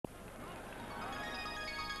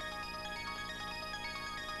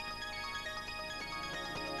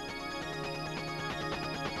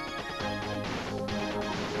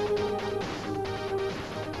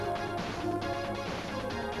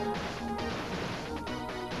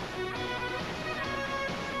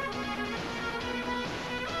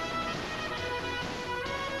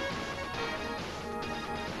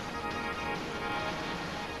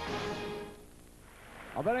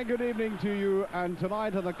A very good evening to you, and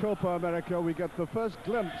tonight in the Copa America we get the first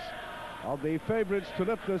glimpse of the favourites to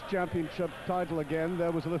lift this championship title again.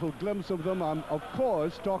 There was a little glimpse of them. I'm of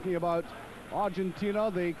course talking about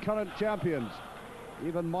Argentina, the current champions.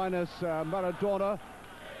 Even minus Maradona,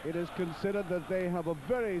 it is considered that they have a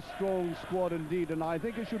very strong squad indeed, and I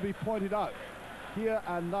think it should be pointed out here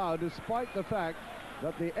and now, despite the fact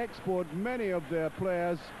that they export many of their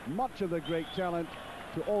players, much of their great talent,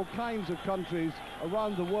 to all kinds of countries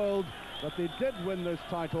around the world, that they did win this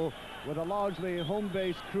title with a largely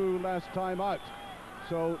home-based crew last time out.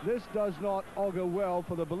 So this does not augur well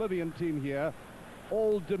for the Bolivian team here,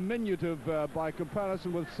 all diminutive by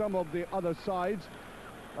comparison with some of the other sides.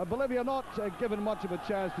 Bolivia not given much of a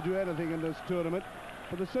chance to do anything in this tournament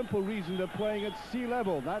for the simple reason they're playing at sea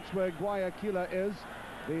level. That's where Guayaquil is,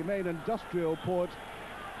 the main industrial port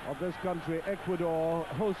of this country, Ecuador,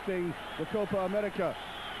 hosting the Copa America.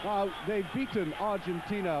 Now, they've beaten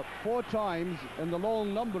Argentina 4 times in the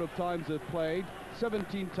long number of times they've played,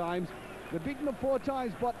 17 times. They've beaten them 4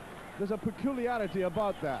 times, but there's a peculiarity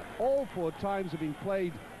about that. All 4 times have been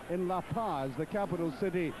played in La Paz, the capital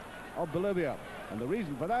city of Bolivia. And the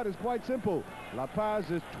reason for that is quite simple. La Paz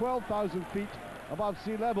is 12,000 feet above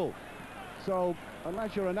sea level. So,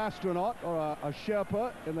 unless you're an astronaut or a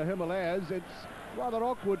Sherpa in the Himalayas, it's rather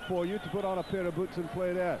awkward for you to put on a pair of boots and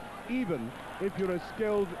play there, even if you're as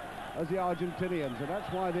skilled as the Argentinians, and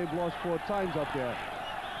that's why they've lost 4 times up there.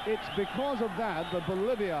 It's because of that that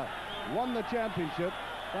Bolivia won the championship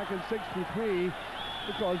back in '63,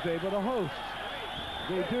 because they were the hosts.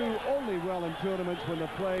 They do only well in tournaments when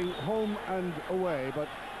they're playing home and away, but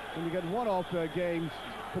when you get one-off their games,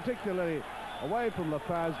 particularly away from La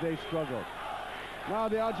Paz, they struggle. Now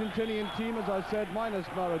the Argentinian team, as I said, minus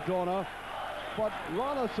Maradona, but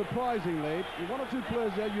rather surprisingly, 1 or 2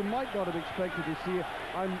 players there you might not have expected to see.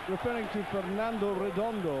 I'm referring to Fernando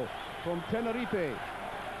Redondo from Tenerife.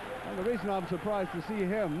 And the reason I'm surprised to see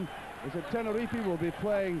him is that Tenerife will be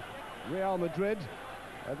playing Real Madrid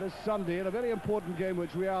this Sunday in a very important game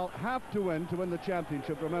which Real have to win the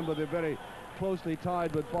championship. Remember, they're very closely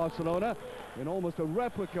tied with Barcelona in almost a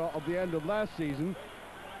replica of the end of last season.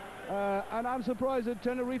 And I'm surprised that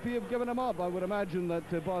Tenerife have given him up. I would imagine that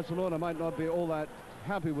Barcelona might not be all that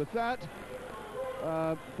happy with that.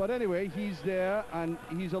 But anyway, he's there, and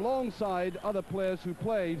he's alongside other players who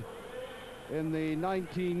played in the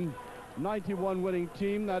 1991 winning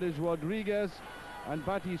team. That is Rodríguez and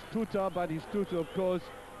Batistuta. Batistuta, of course,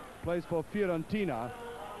 plays for Fiorentina.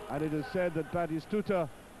 And it is said that Batistuta,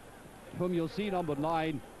 whom you'll see number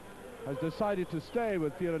 9, has decided to stay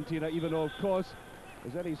with Fiorentina, even though, of course,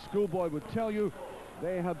 as any schoolboy would tell you,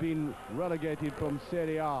 they have been relegated from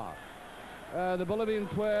Serie A. The Bolivian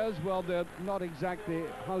players, well, they're not exactly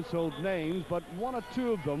household names, but 1 or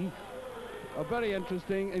 2 of them are very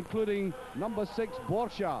interesting, including number 6,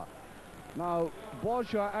 Borja. Now,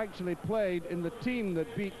 Borja actually played in the team that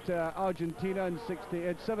beat Argentina in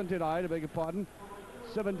 79, I beg your pardon,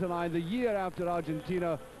 79, the year after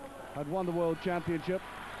Argentina had won the World Championship.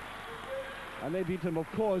 And they beat him, of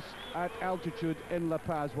course, at altitude in La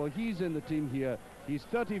Paz. Well, he's in the team here. He's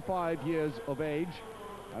 35 years of age,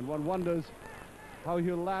 and one wonders how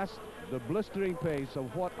he'll last the blistering pace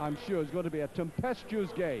of what I'm sure is going to be a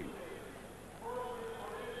tempestuous game.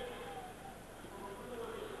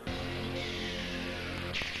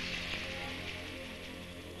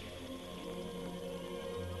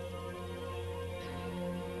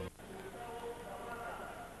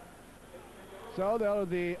 So there are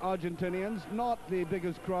the Argentinians, not the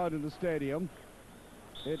biggest crowd in the stadium.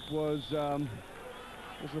 It was the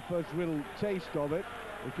first real taste of it.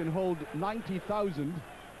 It can hold 90,000.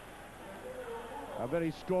 A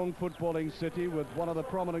very strong footballing city with one of the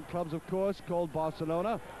prominent clubs, of course, called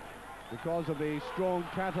Barcelona, because of the strong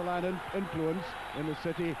Catalan influence in the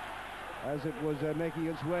city as it was making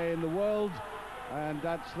its way in the world. And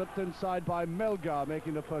that slipped inside by Melgar,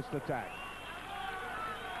 making the first attack.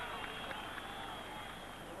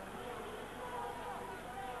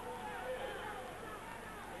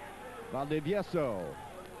 Valdivieso.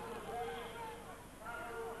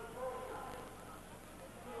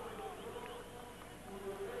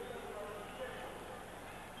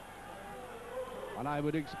 And I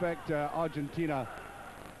would expect Argentina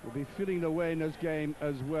will be feeling their way in this game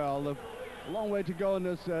as well. A long way to go in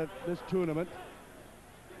this tournament.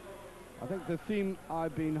 I think the theme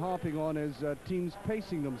I've been harping on is teams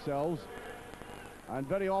pacing themselves. And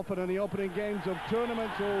very often in the opening games of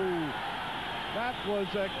tournaments, that was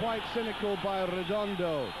quite cynical by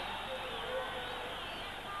Redondo.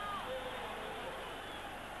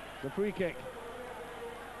 The free kick.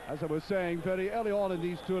 As I was saying, very early on in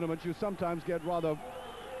these tournaments, you sometimes get rather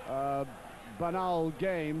banal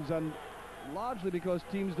games, and largely because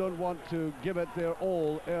teams don't want to give it their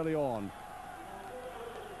all early on.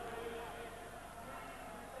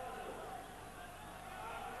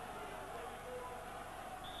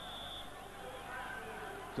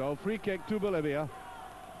 So free kick to Bolivia.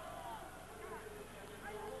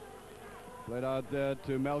 Played out there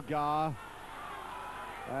to Melgar.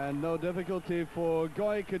 And no difficulty for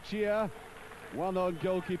Goycochea, well-known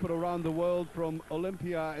goalkeeper around the world from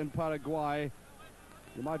Olympia in Paraguay.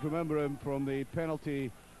 You might remember him from the penalty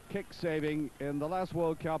kick saving in the last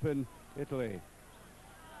World Cup in Italy.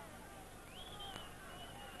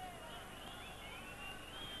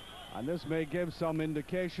 And this may give some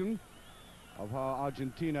indication of how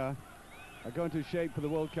Argentina are going to shape for the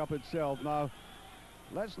World Cup itself. Now,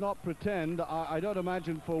 let's not pretend, I don't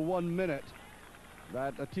imagine for 1 minute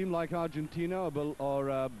that a team like Argentina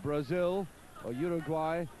or Brazil or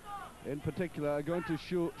Uruguay in particular are going to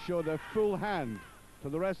show their full hand to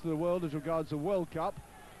the rest of the world as regards the World Cup.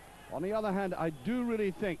 On the other hand, I do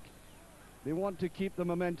really think they want to keep the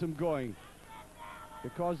momentum going,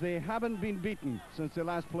 because they haven't been beaten since they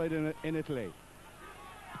last played in Italy.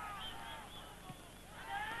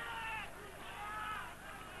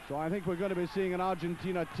 So I think we're going to be seeing an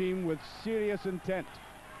Argentina team with serious intent.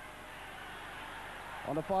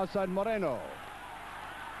 On the far side, Moreno.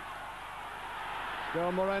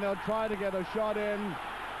 Still Moreno trying to get a shot in,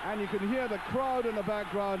 and you can hear the crowd in the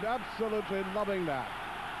background absolutely loving that.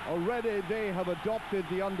 Already they have adopted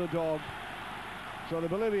the underdog. So the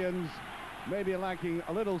Bolivians may be lacking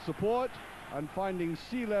a little support and finding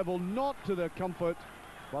sea level not to their comfort,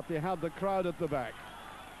 but they have the crowd at the back.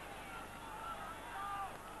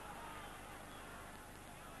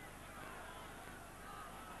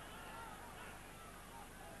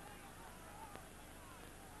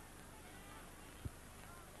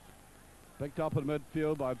 Picked up in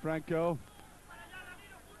midfield by Franco.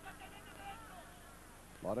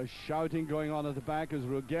 A lot of shouting going on at the back as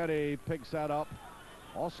Ruggeri picks that up.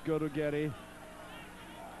 Oscar Ruggeri.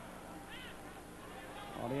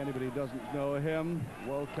 Hardly anybody doesn't know him.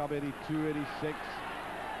 World Cup 82, 86.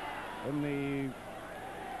 In the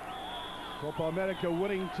Copa America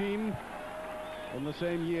winning team in the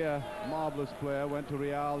same year. Marvelous player. Went to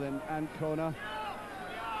Real in Ancona.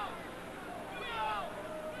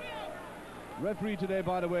 Referee today,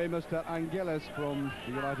 by the way, Mr. Angeles from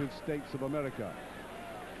the United States of America.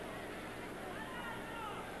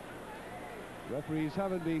 Referees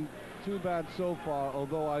haven't been too bad so far,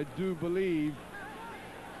 although I do believe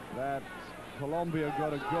that Colombia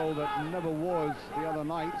got a goal that never was the other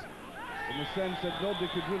night, in the sense that nobody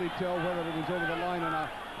could really tell whether it was over the line, and I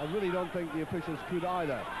really don't think the officials could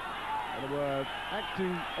either. They were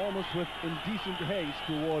acting almost with indecent haste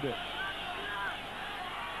toward it.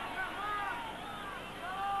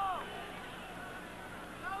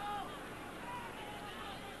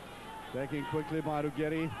 Taking quickly by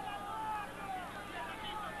Ruggeri.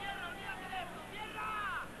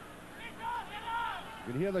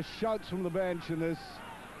 You can hear the shouts from the bench in this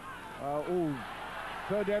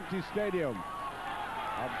third empty stadium.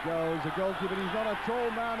 Up goes the goalkeeper. He's not a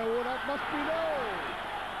tall man. Oh, that must be no.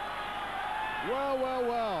 Well, well,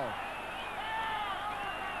 well.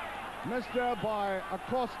 Missed there by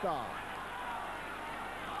Acosta.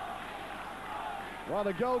 Well,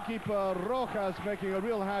 the goalkeeper, Rojas, making a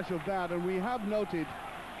real hash of that, and we have noted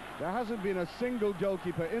there hasn't been a single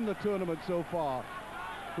goalkeeper in the tournament so far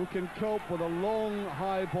who can cope with a long,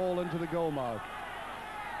 high ball into the goal mouth.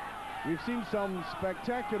 We've seen some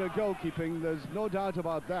spectacular goalkeeping, there's no doubt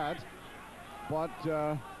about that, but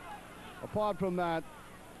apart from that,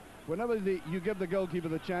 whenever you give the goalkeeper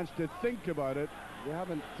the chance to think about it, they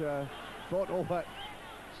haven't thought all that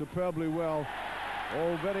superbly well.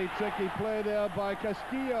 Oh, very tricky play there by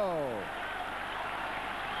Castillo.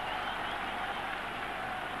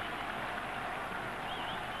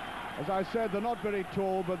 As I said, they're not very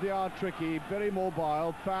tall, but they are tricky, very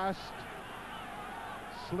mobile, fast,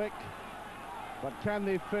 slick. But can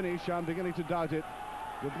they finish? I'm beginning to doubt it.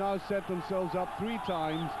 They've now set themselves up 3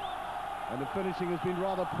 times, and the finishing has been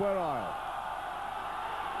rather puerile.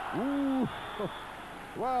 Ooh!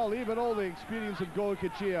 Well, even all the experience of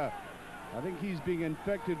Goycochea, I think he's being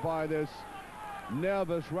infected by this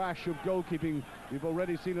nervous rash of goalkeeping we've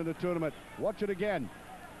already seen in the tournament. Watch it again.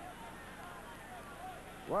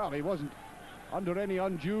 Well, he wasn't under any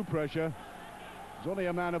undue pressure. There's only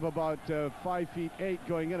a man of about 5'8"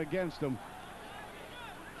 going in against him.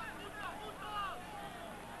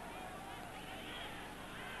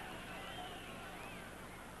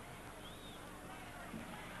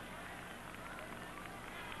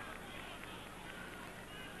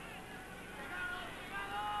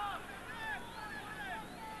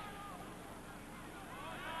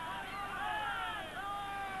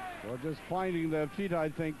 Well, just finding their feet, I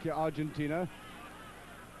think, Argentina.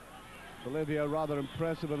 Bolivia rather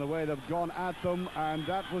impressive in the way they've gone at them, and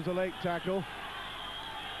that was a late tackle.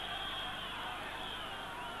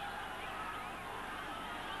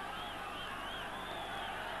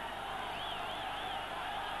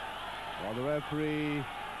 Well, the referee,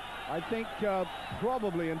 I think,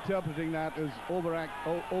 probably interpreting that as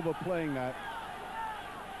overplaying that.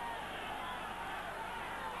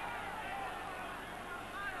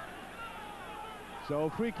 So,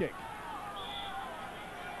 free kick.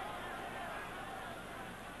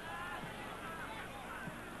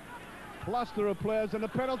 Cluster of players and a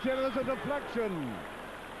penalty, and there's a deflection.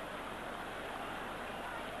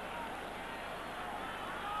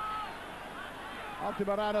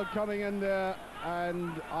 Altamirano coming in there,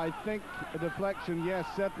 and I think a deflection, yes,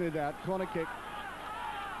 certainly that. Corner kick.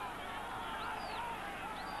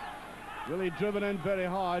 Really driven in very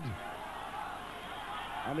hard.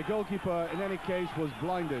 And the goalkeeper, in any case, was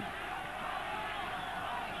blinded.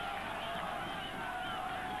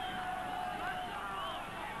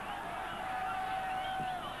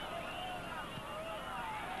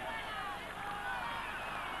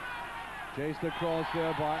 Chased across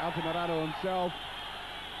there by Altamirano himself.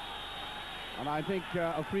 And I think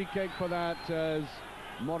a free kick for that as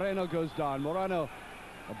Moreno goes down. Moreno,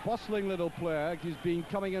 a bustling little player. He's been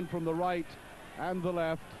coming in from the right and the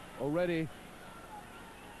left already.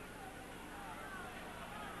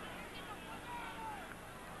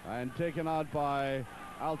 And taken out by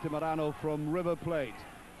Altamirano from River Plate.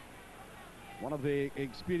 One of the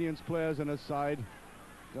experienced players in his side,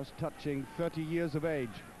 just touching 30 years of age.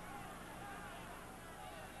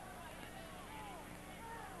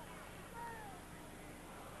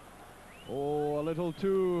 Oh, a little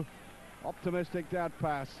too optimistic, that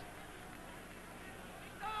pass.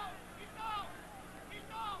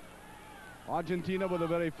 Argentina were the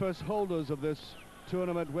very first holders of this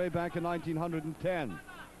tournament way back in 1910.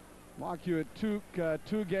 Mark you, it took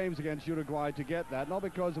 2 games against Uruguay to get that, not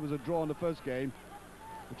because it was a draw in the first game.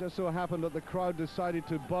 It just so happened that the crowd decided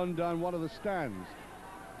to burn down one of the stands,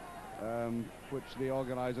 which the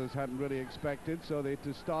organizers hadn't really expected, so they had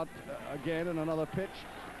to start again in another pitch.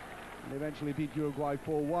 They eventually beat Uruguay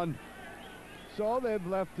 4-1. So they've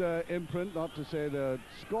left imprint, not to say the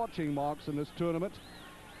scorching marks in this tournament.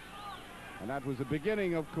 And that was the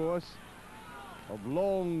beginning, of course, of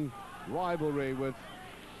long rivalry with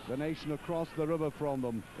the nation across the river from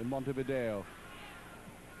them in Montevideo.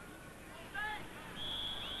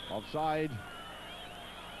 Offside.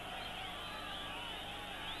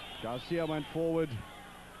 García went forward.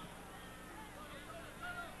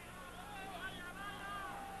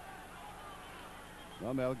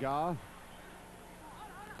 Now Melgar.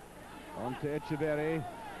 On to Etcheverry.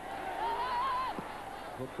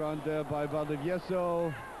 Hooked round there by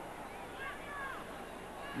Valdivieso.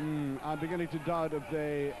 I'm beginning to doubt if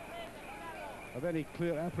they have any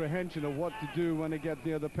clear apprehension of what to do when they get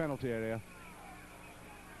near the penalty area.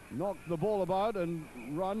 Knock the ball about and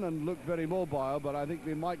run and look very mobile, but I think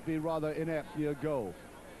they might be rather inept near goal.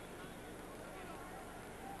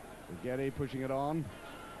 Ruggeri pushing it on.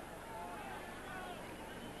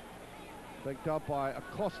 Picked up by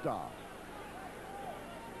Acosta.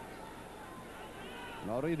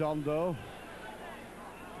 Now Redondo.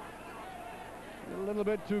 A little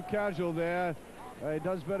bit too casual there. He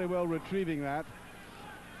does very well retrieving that.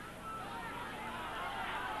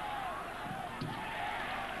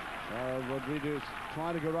 Rodríguez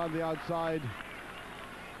trying to go around the outside.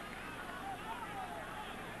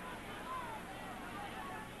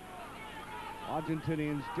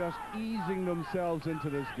 Argentinians just easing themselves into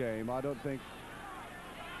this game. I don't think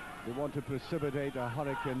they want to precipitate a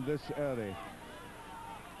hurricane this early.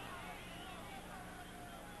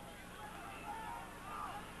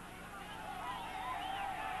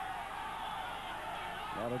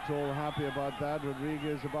 Not at all happy about that.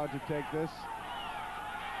 Rodríguez about to take this.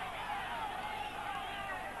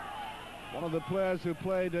 One of the players who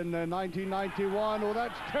played in 1991. Oh,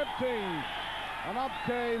 that's tempting. And up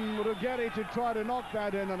came Ruggeri to try to knock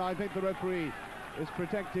that in, and I think the referee is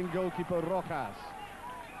protecting goalkeeper Rojas.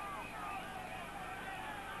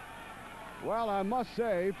 Well, I must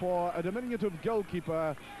say, for a diminutive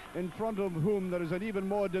goalkeeper in front of whom there is an even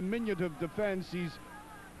more diminutive defense, he's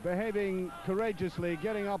behaving courageously,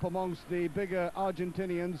 getting up amongst the bigger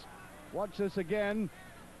Argentinians. Watch this again.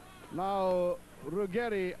 Now,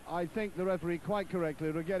 Ruggeri, I think the referee quite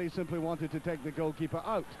correctly, Ruggeri simply wanted to take the goalkeeper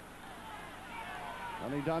out.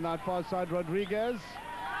 Running down that far side, Rodríguez.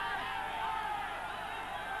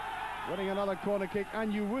 Winning another corner kick,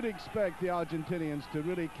 and you would expect the Argentinians to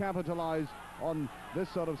really capitalize on this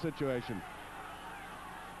sort of situation.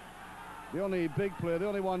 The only big player, the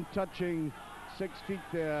only one touching 6 feet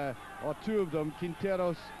there, or two of them,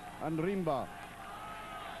 Quinteros and Rimba.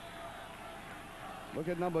 Look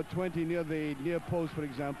at number 20 near the near post, for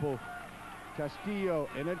example. Castillo,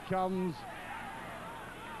 in it comes.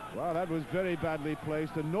 Well, that was very badly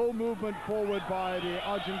placed, and no movement forward by the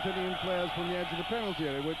Argentinian players from the edge of the penalty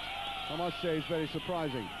area, which I must say is very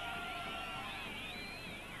surprising.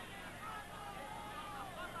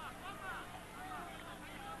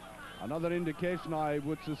 Another indication, I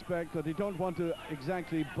would suspect, that they don't want to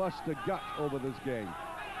exactly bust a gut over this game.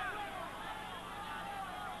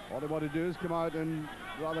 All they want to do is come out and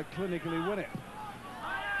rather clinically win it.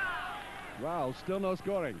 Well, still no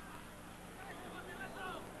scoring.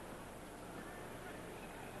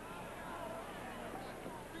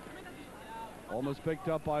 Almost picked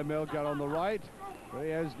up by Melgar on the right. There he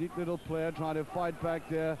is, neat little player trying to fight back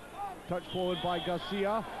there. Touch forward by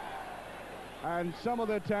García. And some of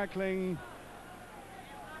the tackling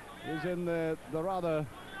is in the rather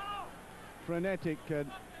frenetic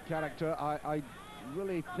character. I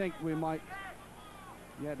really think we might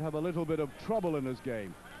yet have a little bit of trouble in this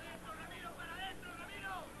game.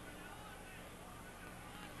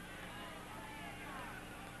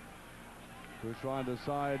 Push round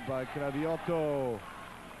aside by Craviotto.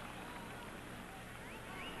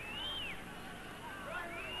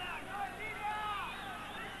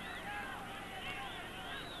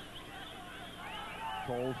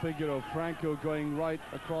 Tall figure of Franco going right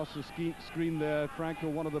across the screen there. Franco,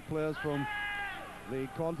 one of the players from the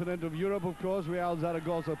continent of Europe, of course, Real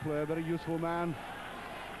Zaragoza player, very useful man,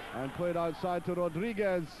 and played outside to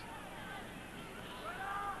Rodríguez.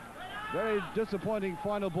 Very disappointing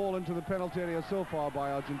final ball into the penalty area so far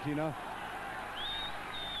by Argentina.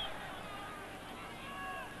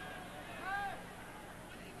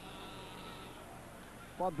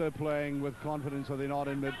 But they're playing with confidence, are they not,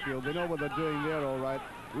 in midfield? They know what they're doing there, all right.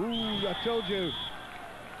 Ooh, I told you.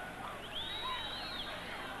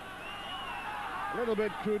 A little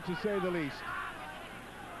bit crude, to say the least.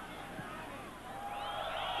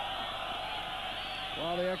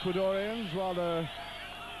 While the Ecuadorians, while the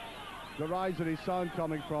derisory sound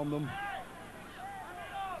coming from them.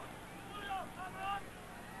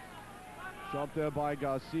 Shot there by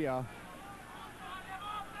García.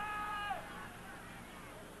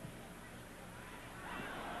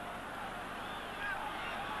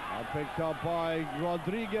 Picked up by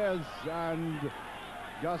Rodríguez, and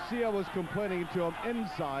García was complaining to him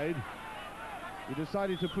inside. He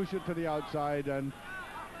decided to push it to the outside, and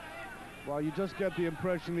well, you just get the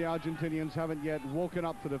impression the Argentinians haven't yet woken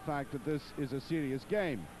up to the fact that this is a serious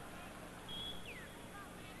game.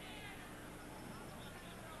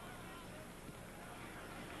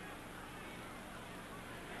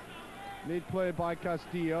 Neat play by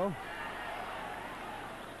Castillo.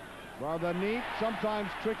 Rather neat, sometimes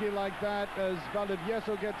tricky like that, as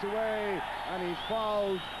Valdivieso gets away and he's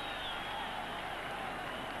fouled.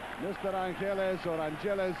 Mr.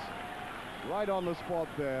 Angeles right on the spot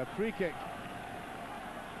there. Free kick.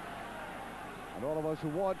 And all of us who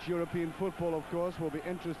watch European football, of course, will be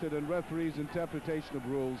interested in referees' interpretation of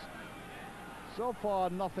rules. So far,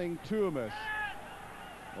 nothing too amiss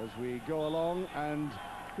as we go along, and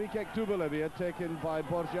free kick to Bolivia, taken by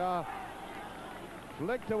Borja.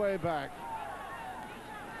 Flicked away back.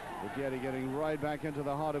 Ruggeri getting right back into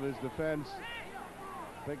the heart of his defense.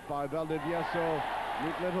 Picked by Valdivieso.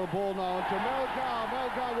 Neat little ball now to Melgar.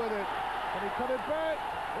 Melgar with it. Can he cut it back?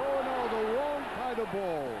 Oh no, the wrong kind of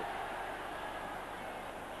ball.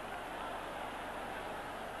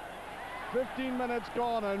 15 minutes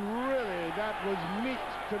gone, and really that was meat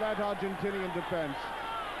to that Argentinian defense.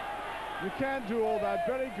 You can't do all that.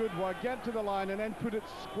 Very good work. Get to the line and then put it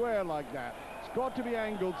square like that. It's got to be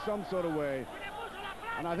angled some sort of way.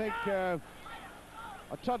 And I think a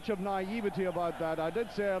touch of naivety about that. I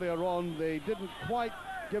did say earlier on they didn't quite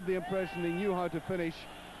give the impression they knew how to finish,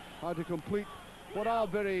 how to complete what are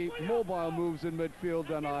very mobile moves in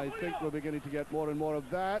midfield, and I think we're beginning to get more and more of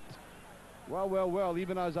that. Well,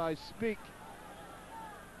 even as I speak,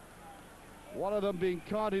 one of them being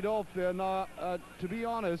carted off there. Now, to be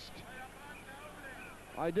honest,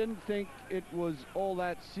 I didn't think it was all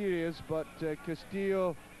that serious, but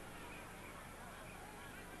Castillo,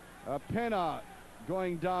 A.Peña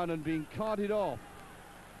going down and being carted off.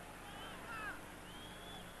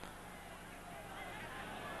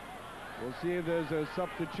 We'll see if there's a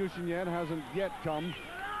substitution yet. Hasn't yet come.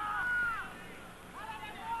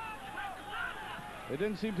 It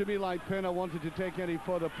didn't seem to me like Peña wanted to take any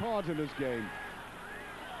further part in this game.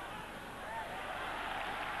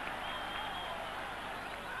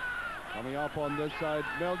 Coming up on this side,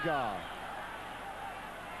 Melgar.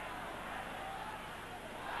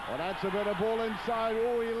 Well, that's a better ball inside.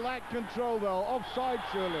 Oh, he lacked control though. Offside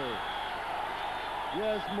surely.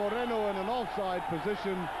 Yes, Moreno in an offside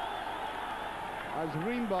position as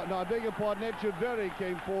Rimba, no, I beg your pardon, Etcheverry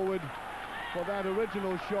came forward for that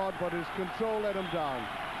original shot, but his control let him down.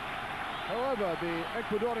 However, the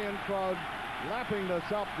Ecuadorian crowd lapping this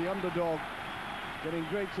up, the underdog, getting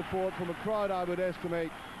great support from a crowd I would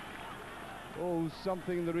estimate, oh,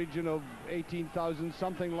 something in the region of 18,000,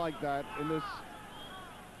 something like that, in this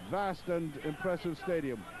vast and impressive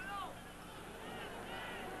stadium.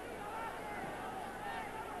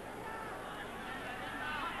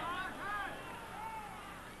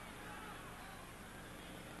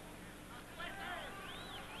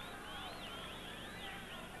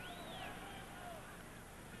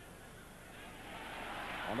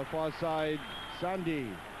 On the far side, Sandy.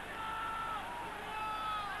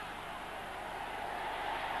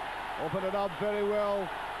 Open it up very well,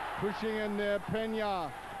 pushing in there,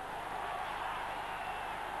 Peña.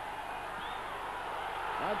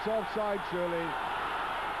 That's offside surely.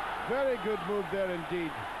 Very good move there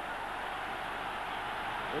indeed.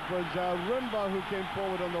 It was Rimba who came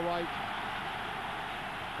forward on the right.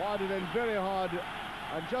 Fired it in very hard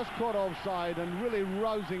and just caught offside and really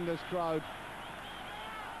rousing this crowd.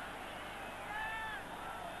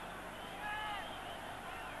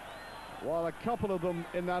 While a couple of them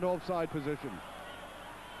in that offside position.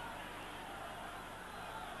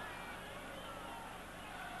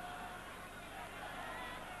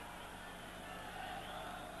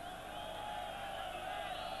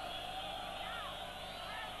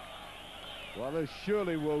 Well, this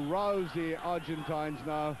surely will rouse the Argentines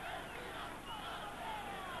now.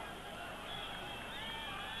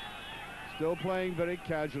 Still playing very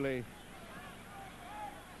casually.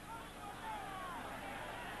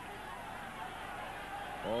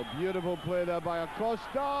 Oh, beautiful play there by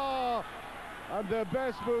Acosta. And their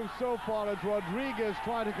best move so far is Rodríguez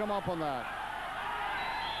trying to come up on that.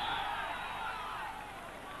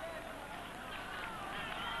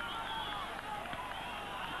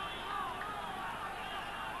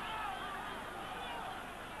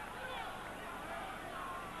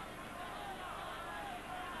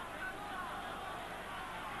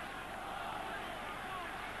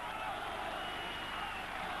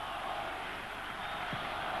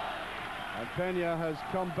 Peña has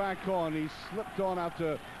come back on. He slipped on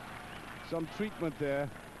after some treatment there.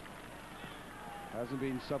 Hasn't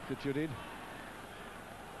been substituted.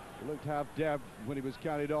 He looked half dead when he was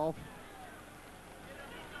carried off.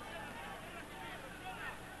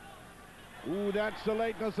 Ooh, that's the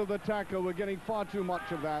lateness of the tackle. We're getting far too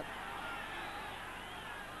much of that.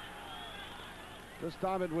 This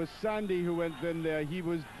time it was Sandy who went in there. He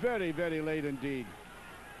was very, very late indeed.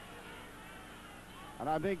 And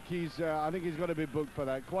I think he's going to be booked for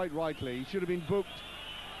that, quite rightly. He should have been booked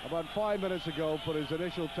about 5 minutes ago for his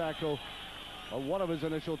initial tackle, or one of his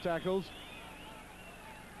initial tackles.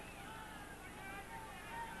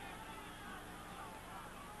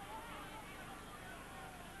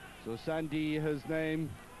 So Sandy, his name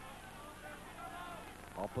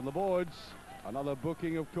up on the boards. Another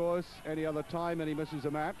booking, of course, any other time, and he misses a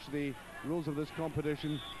match. The rules of this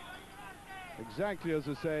competition exactly as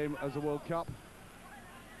the same as the World Cup.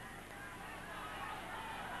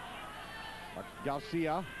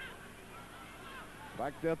 García,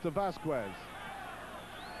 back there to Vázquez.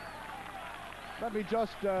 Let me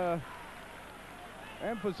just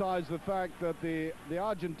emphasize the fact that the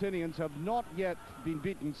Argentinians have not yet been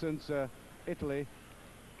beaten since Italy.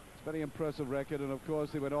 It's a very impressive record, and of course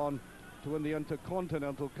they went on to win the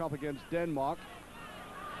Intercontinental Cup against Denmark.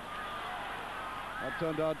 That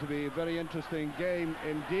turned out to be a very interesting game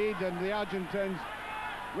indeed, and the Argentines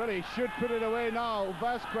really should put it away now.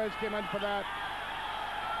 Vázquez came in for that.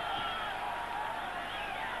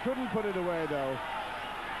 Couldn't put it away though.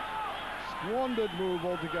 Squandered move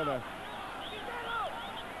altogether.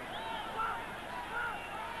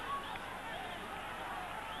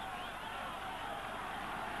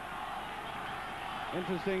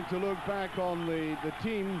 Interesting to look back on the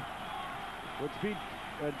team which beat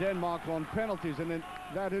Denmark on penalties in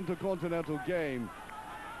that intercontinental game.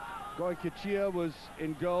 Goycochea was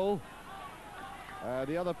in goal.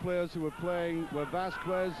 The other players who were playing were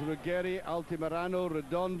Vázquez, Ruggeri, Altamirano,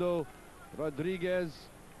 Redondo, Rodríguez,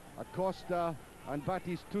 Acosta, and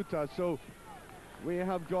Batistuta. So we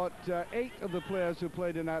have got 8 of the players who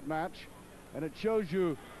played in that match, and it shows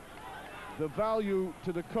you the value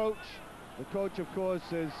to the coach. The coach, of course,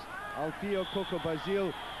 is Alfio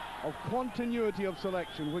BASILE, of continuity of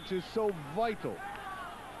selection, which is so vital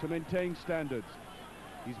to maintain standards.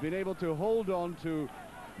 He's been able to hold on to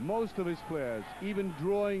most of his players, even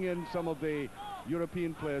drawing in some of the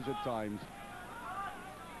European players at times.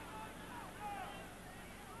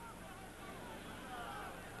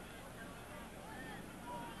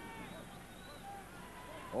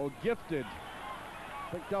 Oh, gifted.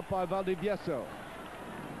 Picked up by Valdivieso.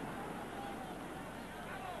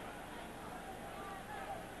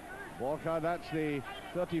 Borja, that's the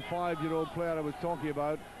 35-year-old player I was talking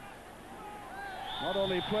about. Not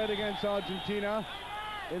only played against Argentina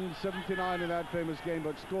in '79 in that famous game,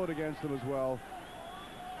 but scored against them as well.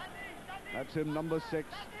 That's him, number 6,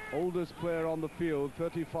 oldest player on the field,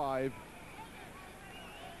 35.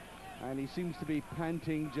 And he seems to be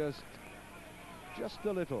panting just a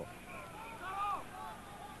little.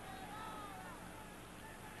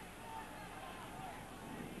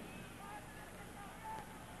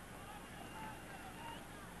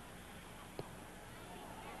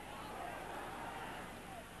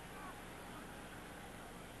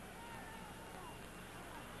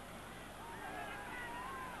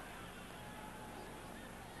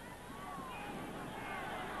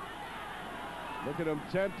 Look at him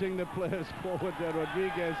tempting the players forward there.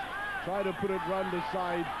 Rodríguez try to put it round the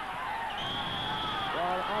side.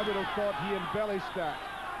 Well, I would have thought he embellished that.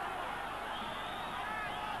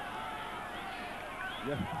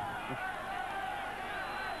 Yeah.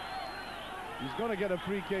 He's going to get a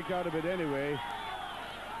free kick out of it anyway.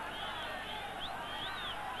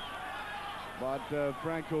 But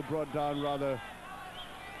Franco brought down rather...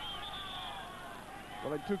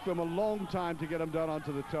 Well, it took them a long time to get him down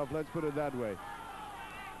onto the top, let's put it that way.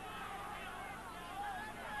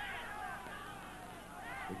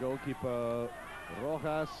 The goalkeeper,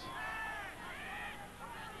 Rojas.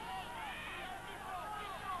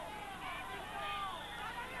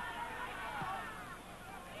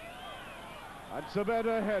 That's a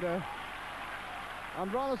better header.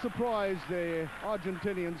 I'm rather surprised the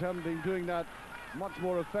Argentinians haven't been doing that much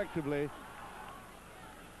more effectively.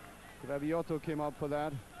 Craviotto came up for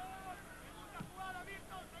that.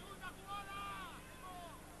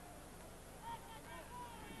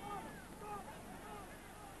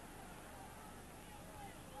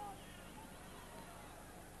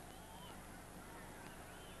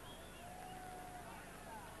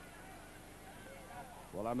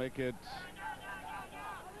 Well, I make it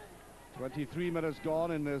 23 minutes gone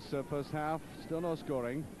in this first half. Still no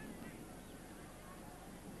scoring.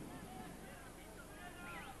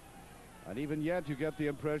 And even yet, you get the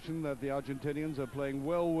impression that the Argentinians are playing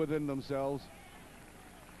well within themselves.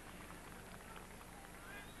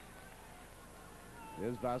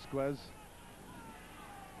 Here's Vázquez.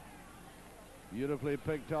 Beautifully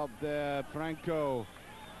picked up there, Franco.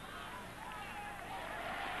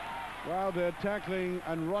 Well, they're tackling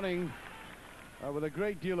and running with a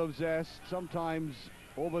great deal of zest, sometimes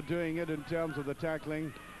overdoing it in terms of the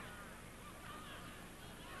tackling.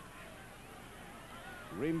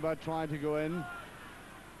 Rimba trying to go in.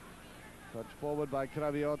 Touch forward by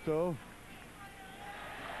Craviotto.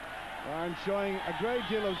 And showing a great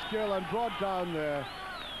deal of skill and brought down there.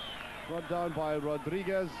 Brought down by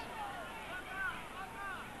Rodríguez.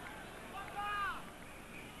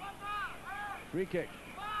 Free kick.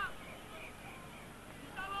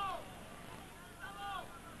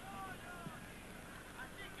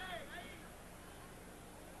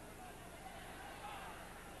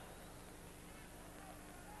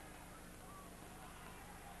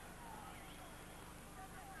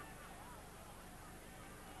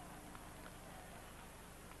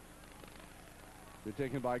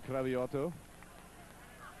 Taken by Craviotto.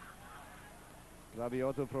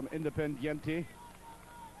 Craviotto from Independiente.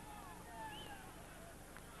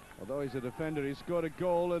 Although he's a defender, he scored a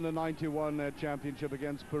goal in the '91 championship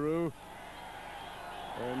against Peru.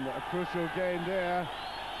 And a crucial game there.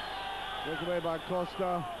 Taken away by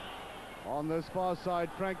Acosta. On this far side,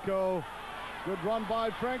 Franco. Good run by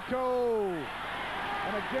Franco.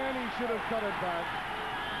 And again, he should have cut it back.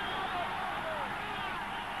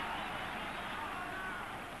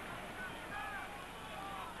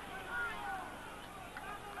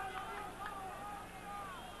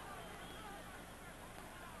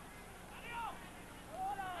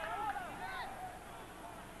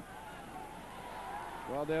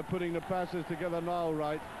 Well, they're putting the passes together now,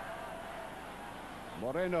 right?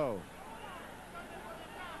 Moreno.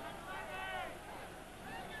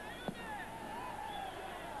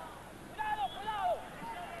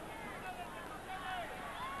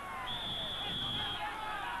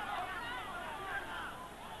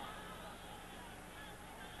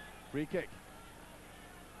 Free kick.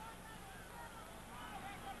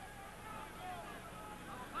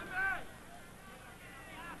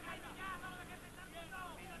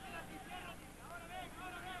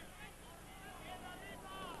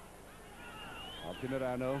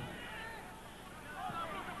 Altamirano.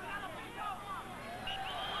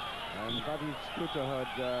 And Batistuta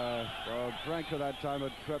had, Franco that time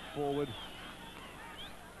had crept forward.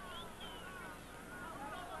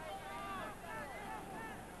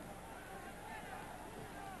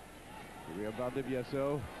 We have Valdivia,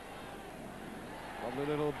 so lovely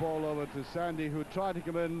little ball over to Sandy, who tried to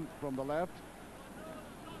come in from the left.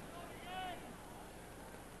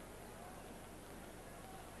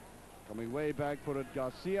 Coming way back for it,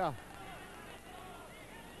 García.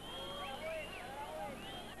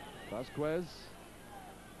 Vázquez.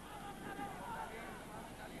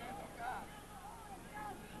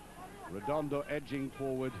 Redondo edging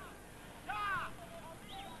forward.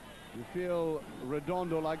 You feel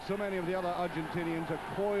Redondo, like so many of the other Argentinians, a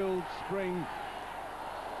coiled spring,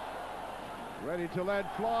 ready to let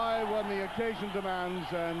fly when the occasion demands,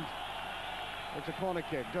 and it's a corner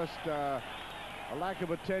kick. Just a lack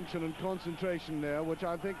of attention and concentration there, which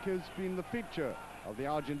I think has been the feature of the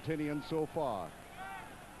Argentinians so far.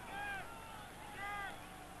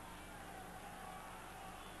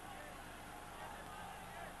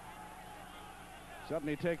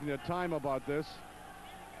 Certainly taking their time about this.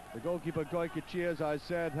 The goalkeeper Goycochea, as I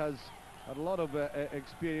said, has had a lot of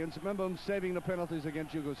experience. Remember him saving the penalties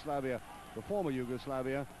against Yugoslavia, the former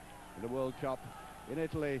Yugoslavia, in the World Cup. In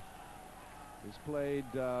Italy, he's played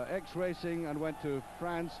ex-racing and went to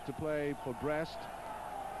France to play for Brest.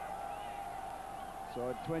 So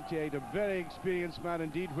at 28, a very experienced man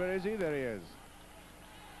indeed. Where is he? There he is.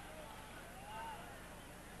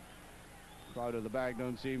 Crowd at the back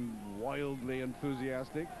don't seem wildly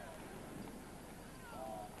enthusiastic.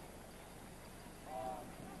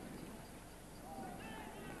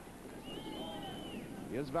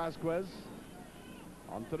 Here's Vázquez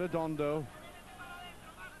on to Redondo.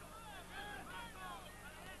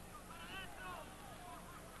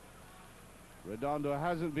 Redondo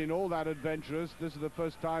hasn't been all that adventurous. This is the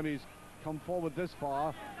first time he's come forward this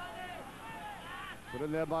far. Put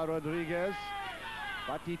in there by Rodríguez.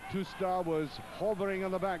 Batistuta was hovering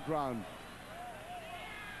in the background.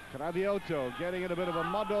 Craviotto getting in a bit of a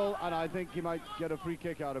muddle, and I think he might get a free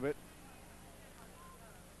kick out of it.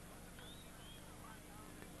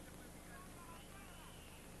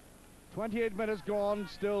 "28 minutes gone,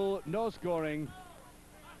 still no scoring."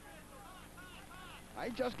 I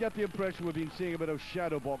just get the impression we've been seeing a bit of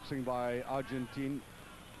shadow boxing by Argentina.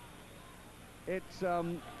 It's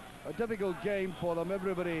a difficult game for them.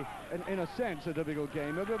 Everybody, in a sense, a difficult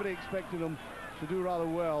game. Everybody expecting them to do rather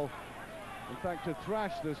well. In fact, to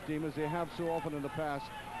thrash this team as they have so often in the past.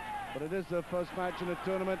 But it is their first match in the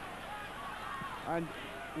tournament. And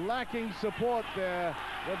lacking support there,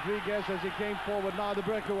 Rodríguez, as he came forward. Now the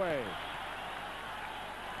breakaway.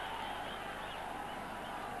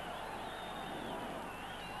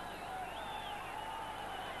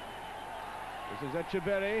 This is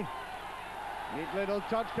Etcheverry. Neat little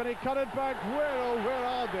touch. Can he cut it back? Where, oh, where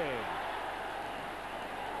are they?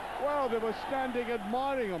 Well, they were standing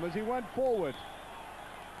admiring him as he went forward.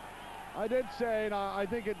 I did say, and I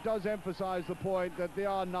think it does emphasize the point, that they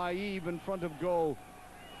are naive in front of goal.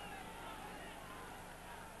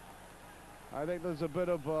 I think there's a bit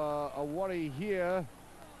of a worry here.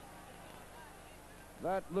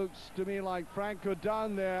 That looks to me like Franco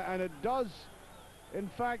down there, and it does, in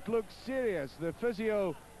fact, look serious. The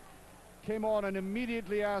physio came on and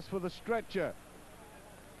immediately asked for the stretcher.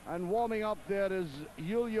 And warming up there is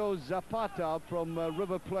Julio Zapata from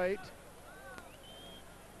River Plate.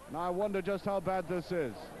 Now I wonder just how bad this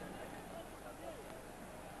is.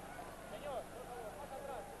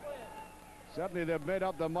 Certainly they've made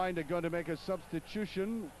up their mind they're going to make a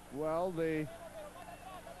substitution. Well, the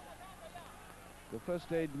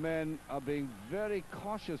first aid men are being very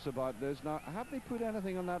cautious about this. Now, have they put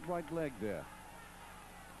anything on that right leg there?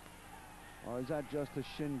 Or is that just a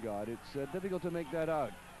shin guard? It's difficult to make that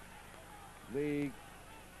out. The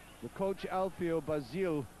coach Alfio,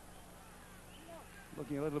 BASILE,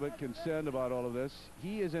 looking a little bit concerned about all of this.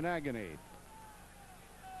 He is in agony.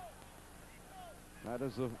 That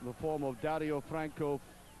is the form of Dario Franco,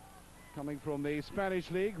 coming from the Spanish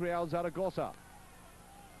league, Real Zaragoza.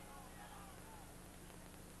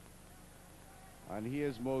 And he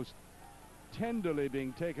is most tenderly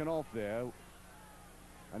being taken off there.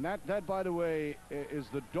 And that, by the way, is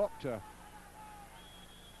the doctor.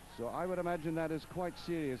 So I would imagine that is quite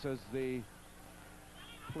serious as the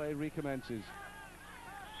play recommences.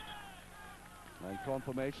 And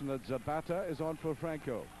confirmation that Zapata is on for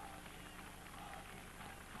Franco.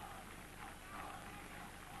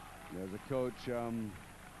 There's a coach.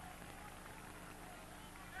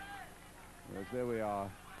 Yes, there we are.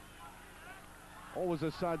 Always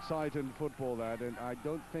a sad sight in football, that, and I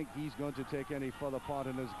don't think he's going to take any further part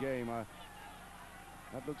in this game.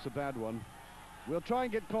 That looks a bad one. We'll try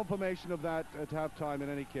and get confirmation of that at halftime in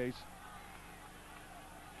any case.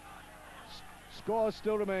 Score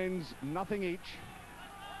still remains nothing each.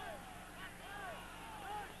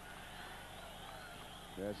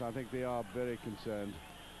 Yes, I think they are very concerned.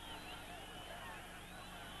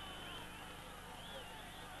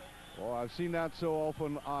 Oh, I've seen that so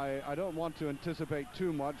often. I don't want to anticipate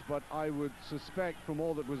too much, but I would suspect from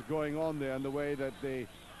all that was going on there and the way that they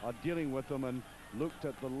are dealing with them and looked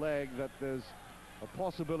at the leg that there's a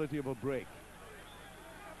possibility of a break.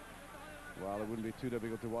 Well, it wouldn't be too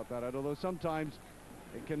difficult to work that out, although sometimes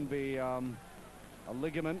it can be a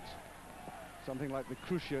ligament, something like the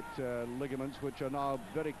cruciate ligaments, which are now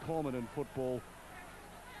very common in football.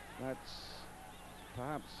 That's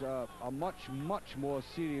perhaps a much more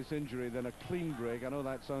serious injury than a clean break. I know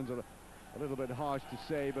that sounds a little bit harsh to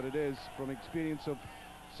say, but it is, from experience of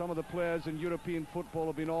some of the players in European football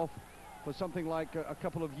have been off for something like a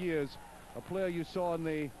couple of years. A player you saw in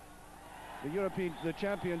the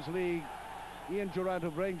Champions League, Ian Durant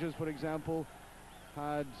of Rangers, for example,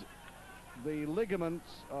 had the ligaments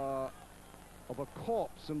of a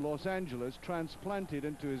corpse in Los Angeles transplanted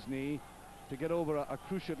into his knee to get over a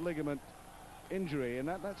cruciate ligament injury, and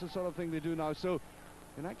that's the sort of thing they do now. So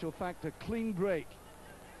in actual fact, a clean break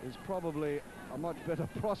is probably a much better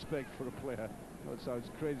prospect for a player. I know it sounds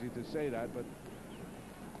crazy to say that, but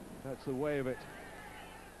that's the way of it.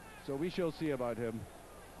 So we shall see about him.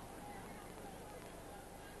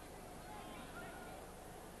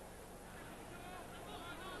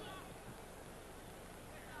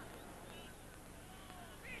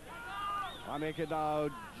 I make it now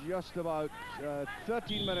just about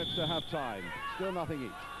 13 minutes to half time. Still nothing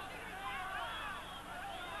each.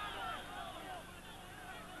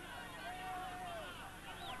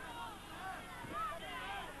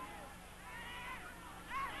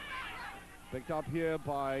 Picked up here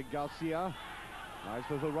by García. Nice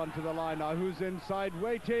little run to the line now. Who's inside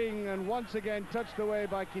waiting, and once again touched away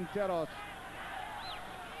by Quinteros.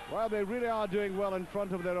 Well, they really are doing well in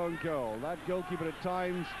front of their own goal. That goalkeeper at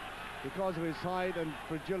times, because of his height and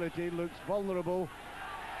fragility, looks vulnerable.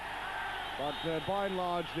 But by and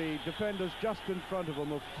large, the defenders just in front of him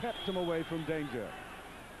have kept him away from danger.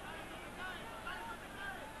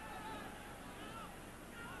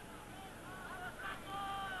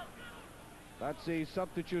 That's the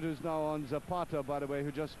substitute who's now on Zapata, by the way,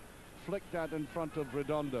 who just flicked that in front of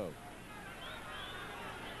Redondo.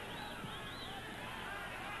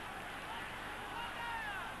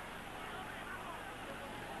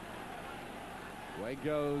 Away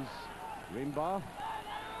goes Rimba.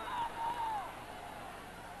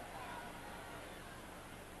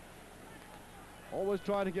 Always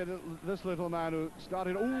trying to get this little man who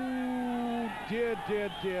started. Oh, dear, dear,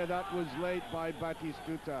 dear. That was late by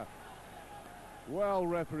Batistuta. Well,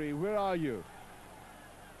 referee, where are you?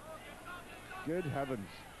 Good heavens.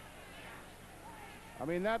 I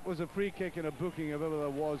mean, that was a free kick and a booking if ever there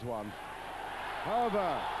was one.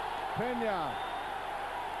 However, Peña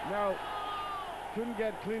now couldn't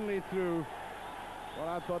get cleanly through. Well,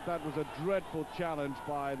 I thought that was a dreadful challenge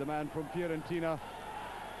by the man from Fiorentina.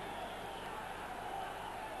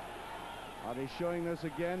 Are they showing this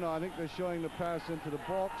again? No, I think they're showing the pass into the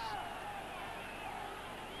box.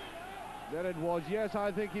 There it was. Yes, I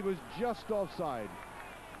think he was just offside.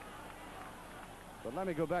 But let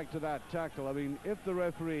me go back to that tackle. I mean, if the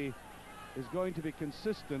referee is going to be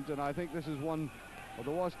consistent, and I think this is one of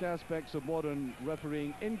the worst aspects of modern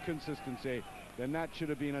refereeing, inconsistency, then that should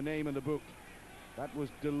have been a name in the book. That was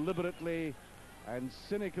deliberately and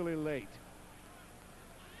cynically late.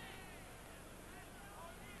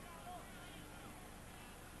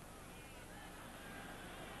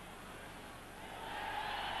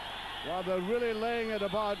 Well, they're really laying it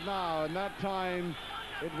about now, and that time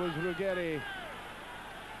it was Ruggeri.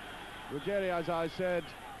 Ruggeri, as I said,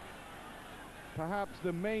 perhaps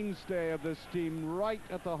the mainstay of this team, right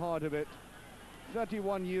at the heart of it.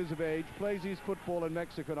 31 years of age, plays his football in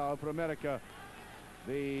Mexico now for America.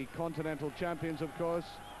 The continental champions, of course.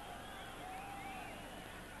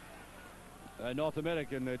 North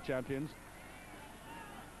American champions.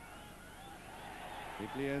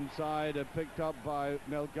 Quickly inside, picked up by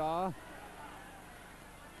Melgar.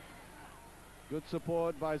 Good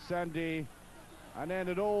support by Sandy. And then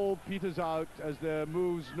it all peters out as their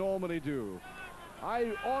moves normally do.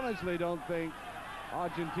 I honestly don't think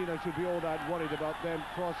Argentina should be all that worried about them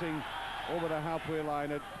crossing over the halfway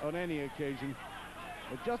line on any occasion.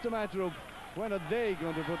 It's just a matter of when are they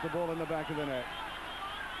going to put the ball in the back of the net.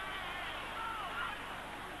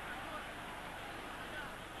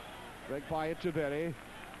 Break by Etcheverry.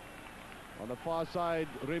 On the far side,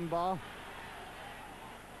 Rimba.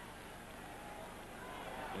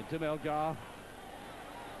 Into Melgar.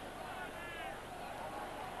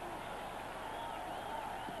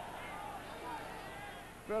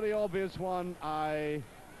 Very obvious one. I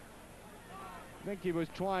think he was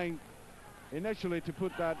trying initially to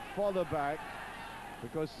put that further back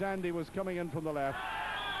because Sandy was coming in from the left.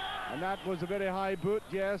 And that was a very high boot,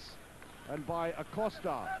 yes, and by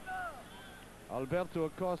Acosta. Alberto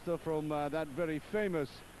Acosta from that very famous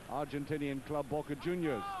Argentinian club, Boca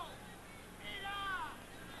Juniors.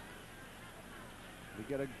 We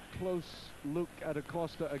get a close look at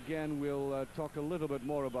Acosta again. We'll talk a little bit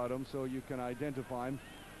more about him so you can identify him.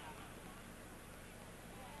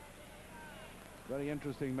 Very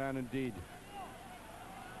interesting man indeed.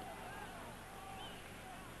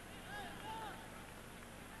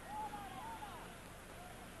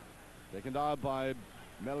 Taken down by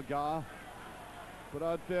Melgar. Put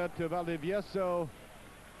out there to Valdivieso.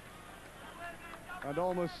 And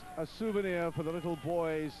almost a souvenir for the little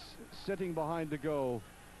boys sitting behind the goal.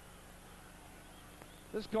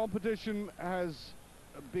 This competition has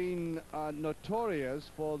been notorious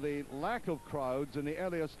for the lack of crowds in the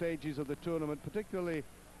earlier stages of the tournament, particularly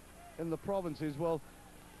in the provinces. Well,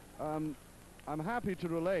 I'm happy to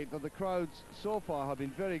relate that the crowds so far have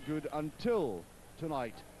been very good until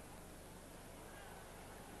tonight.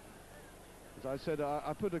 As I said,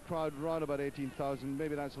 I put a crowd around about 18,000.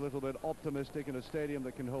 Maybe that's a little bit optimistic in a stadium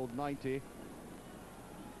that can hold 90.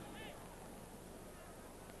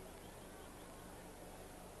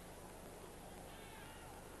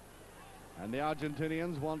 And the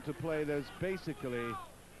Argentinians want to play this basically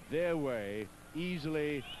their way,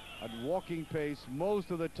 easily, at walking pace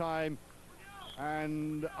most of the time.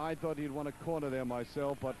 And I thought he'd want a corner there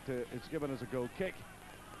myself, but it's given us a goal kick.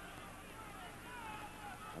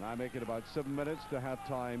 And I make it about 7 minutes to half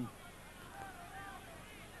time.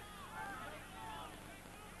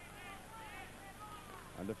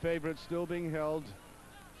 And the favourites still being held.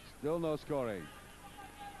 Still no scoring.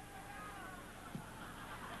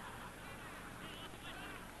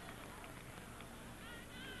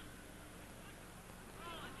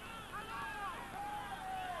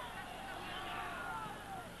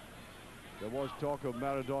 There was talk of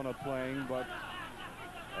Maradona playing, but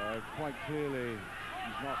quite clearly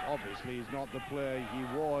he's not the player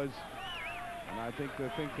he was. And I think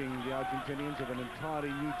they're thinking, the Argentinians, of an entirely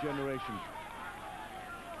new generation.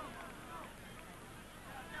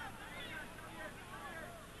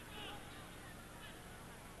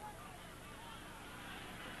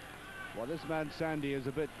 Well, this man Sandy is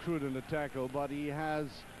a bit crude in the tackle, but he has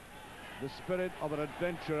the spirit of an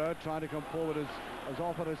adventurer, trying to come forward as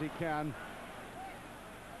often as he can.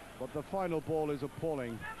 But the final ball is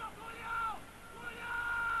appalling.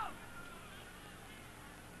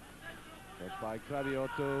 That's by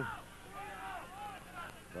Craviotto.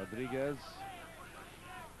 Rodríguez.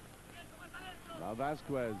 Now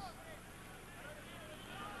Vázquez.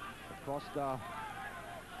 Acosta.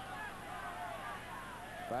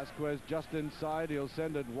 Vázquez just inside. He'll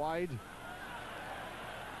send it wide.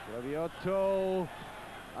 Craviotto.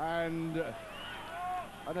 And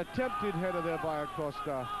an attempted header there by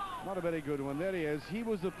Acosta. Not a very good one. There he is. He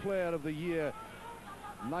was the player of the year,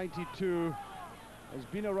 92. Has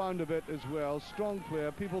been around a bit as well. Strong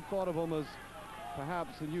player. People thought of him as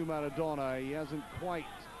perhaps the new Maradona. He hasn't quite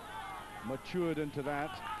matured into that.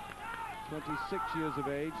 26 years of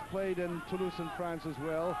age. Played in Toulouse in France as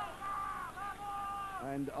well.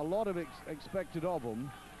 And a lot of expected of him,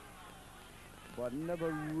 but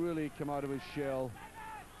never really come out of his shell.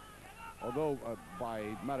 Although, by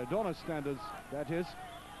Maradona standards, that is.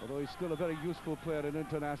 Although he's still a very useful player at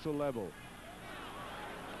international level.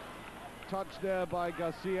 Touch there by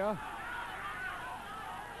García.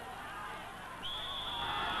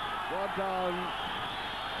 Brought down.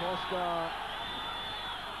 Costa.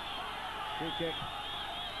 Free kick.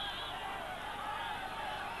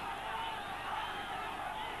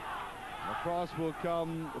 Across will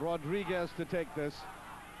come Rodríguez to take this.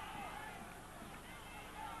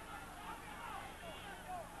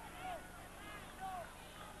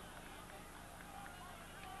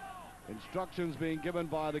 Instructions being given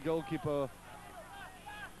by the goalkeeper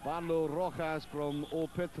Rojas from O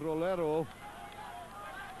Petrolero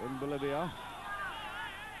in Bolivia.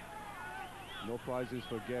 No prizes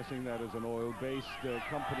for guessing. That is an oil-based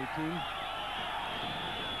company team.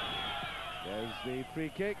 There's the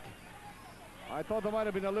free kick. I thought there might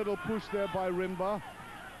have been a little push there by Rimba.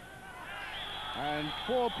 And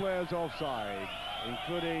 4 players offside,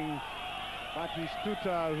 including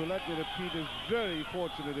Batistuta, who, let me repeat, is very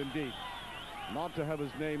fortunate indeed. not to have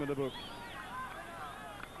his name in the book.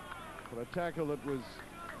 For a tackle that was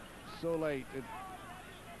so late, it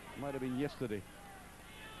might have been yesterday.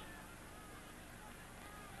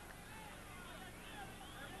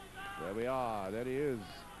 There we are, there he is.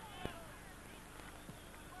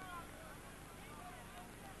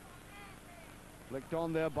 Flicked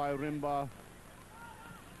on there by Rimba.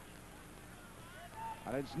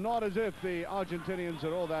 And it's not as if the Argentinians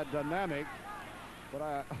are all that dynamic,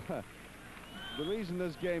 but the reason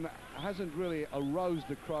this game hasn't really aroused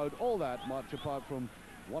the crowd all that much, apart from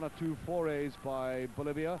one or two forays by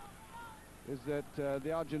Bolivia, is that the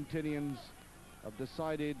Argentinians have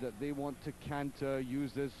decided that they want to canter,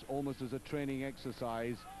 use this almost as a training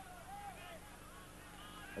exercise,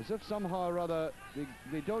 as if somehow or other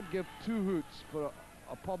they don't give two hoots for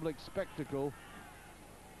a public spectacle.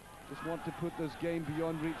 Just want to put this game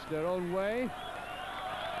beyond reach their own way.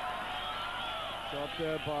 Shot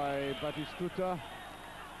there by Batistuta.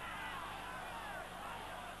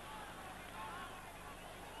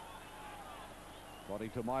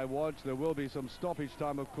 According to my watch, there will be some stoppage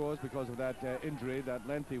time, of course, because of that injury, that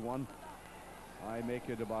lengthy one. I make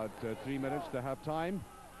it about 3 minutes to have time.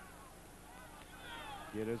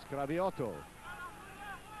 Here is Craviotto.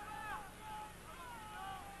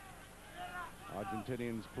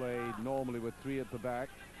 Argentinians played normally with 3 at the back,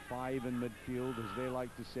 5 in midfield, as they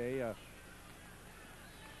like to say. A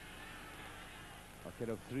kind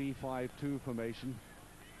of 3-5-2 formation.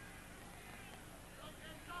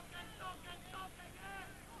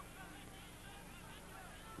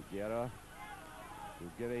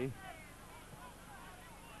 Ruggeri.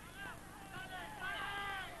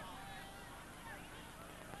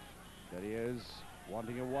 There he is,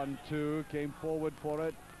 wanting a 1-2, came forward for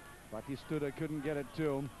it. Batistuta couldn't get it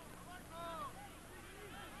to him.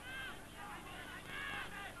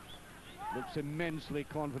 Looks immensely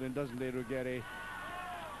confident, doesn't he, Ruggeri?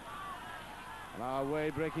 On our way,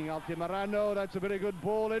 breaking Altamirano. That's a very good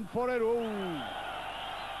ball in for it. Ooh.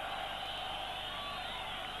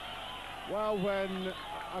 Well, when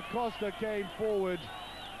Acosta came forward,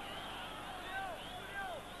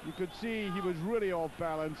 you could see he was really off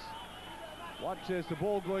balance. Watch this, the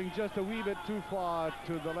ball going just a wee bit too far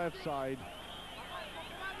to the left side.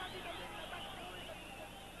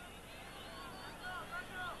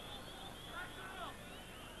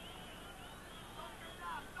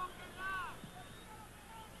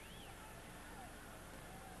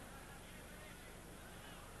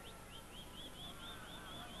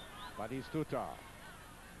 Batistuta.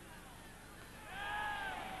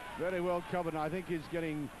 Very well covered. I think he's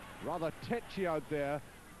getting rather tetchy out there.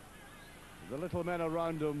 The little men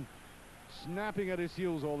around him snapping at his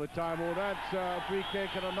heels all the time. Oh, that's a free kick,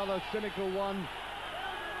 and another cynical one.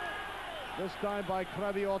 This time by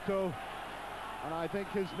Craviotto. And I think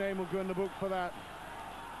his name will go in the book for that.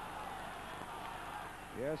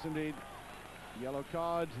 Yes, indeed. Yellow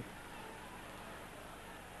card.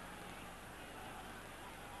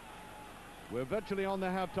 We're virtually on the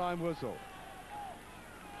halftime whistle.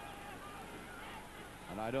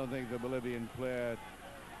 And I don't think the Bolivian player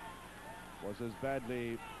was as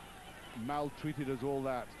badly maltreated as all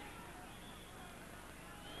that.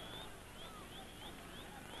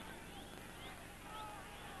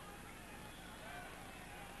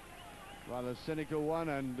 Rather cynical one,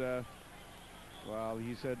 and well,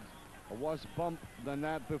 he said a worse bump than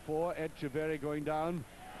that before. Etcheverry going down.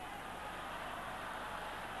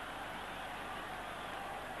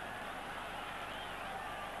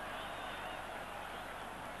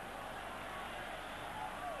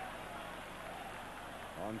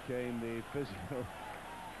 On came the physio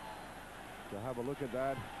to have a look at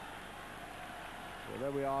that. So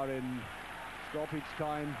there we are in stoppage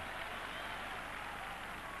time.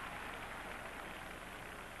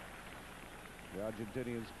 The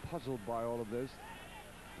Argentinians puzzled by all of this.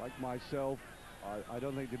 Like myself, I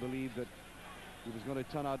don't think they believed that it was going to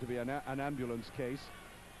turn out to be an ambulance case.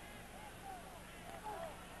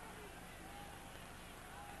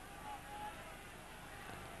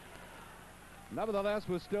 Nevertheless,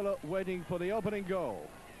 we're still waiting for the opening goal.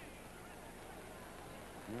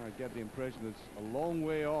 I get the impression it's a long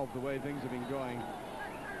way off the way things have been going.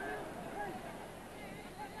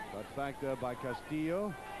 But back there by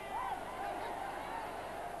Castillo.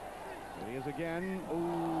 There he is again.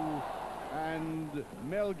 Ooh, and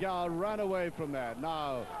Melgar ran away from that.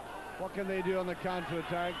 Now, what can they do on the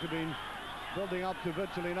counter-attack? They've been building up to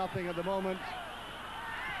virtually nothing at the moment.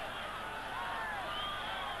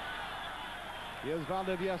 Here's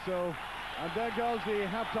Valdivieso, and there goes the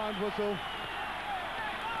halftime whistle.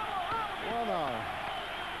 Well, now,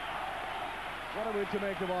 what are we to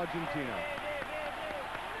make of Argentina?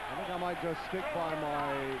 I think I might just stick by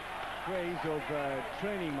my phrase of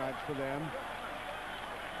training match for them.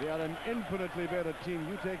 They are an infinitely better team,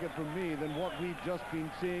 you take it from me, than what we've just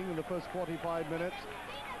been seeing in the first 45 minutes.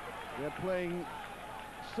 They're playing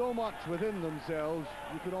so much within themselves,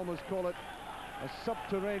 you could almost call it a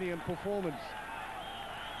subterranean performance.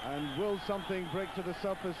 And will something break to the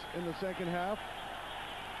surface in the second half?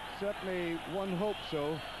 Certainly one hopes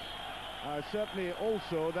so. Certainly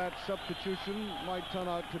also that substitution might turn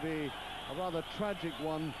out to be a rather tragic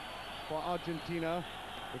one for Argentina,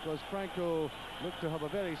 because Franco looked to have a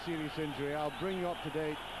very serious injury. I'll bring you up to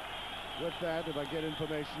date with that if I get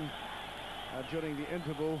information during the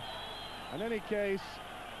interval. In any case,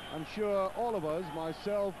 I'm sure all of us,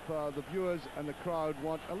 myself, the viewers and the crowd,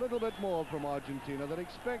 want a little bit more from Argentina. They're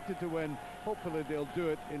expected to win. Hopefully they'll do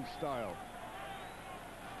it in style.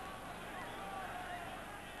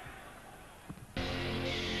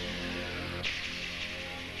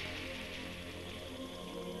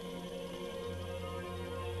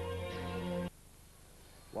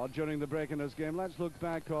 Well, during the break in this game, let's look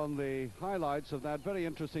back on the highlights of that very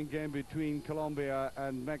interesting game between Colombia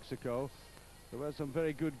and Mexico. There were some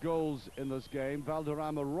very good goals in this game.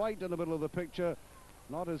 Valderrama right in the middle of the picture,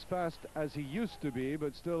 not as fast as he used to be,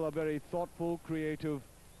 but still a very thoughtful, creative,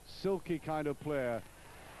 silky kind of player.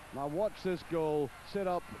 Now watch this goal, set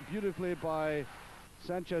up beautifully by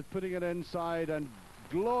Sanchez, putting it inside, and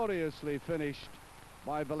gloriously finished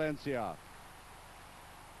by Valencia.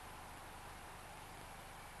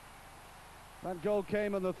 That goal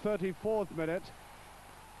came in the 34th minute.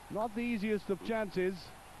 Not the easiest of chances,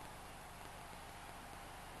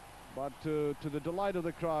 but to the delight of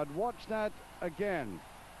the crowd. Watch that again.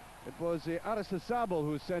 It was Aristizábal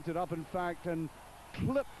who sent it up, in fact, and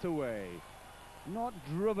clipped away. Not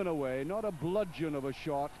driven away, not a bludgeon of a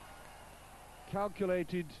shot.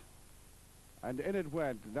 Calculated, and in it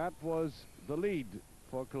went. That was the lead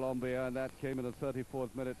for Colombia, and that came in the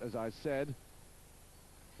 34th minute, as I said.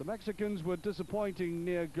 The Mexicans were disappointing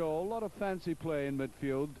near goal. A lot of fancy play in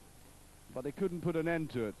midfield, but they couldn't put an end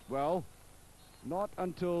to it. Well, not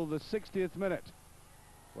until the 60th minute,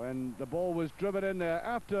 when the ball was driven in there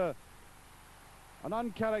after an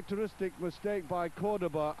uncharacteristic mistake by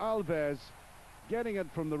Cordoba. Alves getting it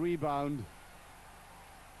from the rebound.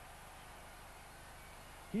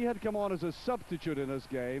 He had come on as a substitute in this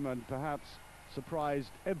game and perhaps surprised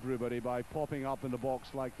everybody by popping up in the box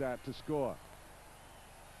like that to score.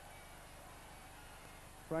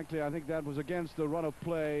 Frankly, I think that was against the run of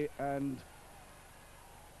play and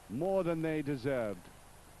more than they deserved.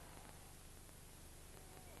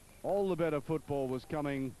 All the better football was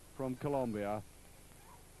coming from Colombia.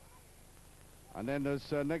 And then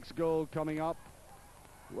this next goal coming up.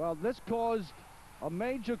 Well, this caused a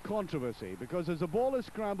major controversy, because as the ball is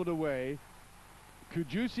scrambled away,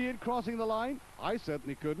 could you see it crossing the line? I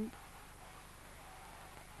certainly couldn't.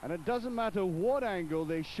 And it doesn't matter what angle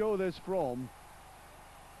they show this from,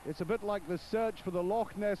 it's a bit like the search for the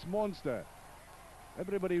Loch Ness Monster.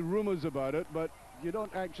 Everybody rumors about it, but you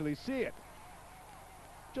don't actually see it.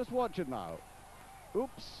 Just watch it now.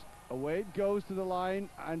 Oops, away it goes to the line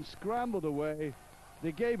and scrambled away.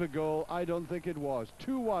 They gave a goal. I don't think it was.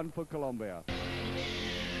 2-1 for Colombia.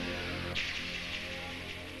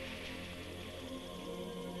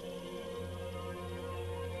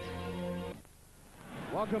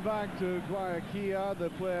 Welcome back to Guayaquil. The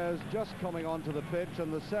players just coming onto the pitch,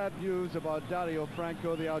 and the sad news about Dario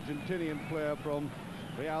Franco, the Argentinian player from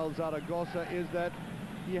Real Zaragoza, is that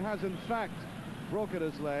he has in fact broken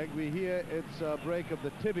his leg. We hear it's a break of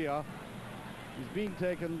the tibia. He's been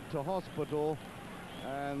taken to hospital,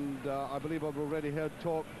 and I believe I've already heard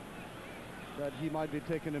talk that he might be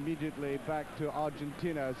taken immediately back to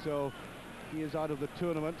Argentina, so he is out of the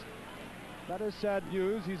tournament. That is sad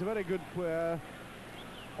news. He's a very good player,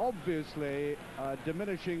 obviously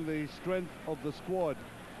diminishing the strength of the squad.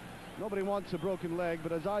 Nobody wants a broken leg,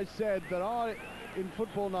 but as I said, there are in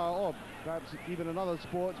football now, or perhaps even in other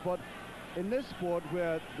sports, but in this sport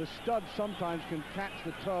where the stud sometimes can catch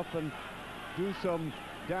the turf and do some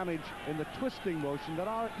damage in the twisting motion, there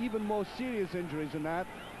are even more serious injuries than that.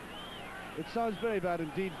 It sounds very bad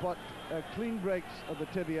indeed, but clean breaks of the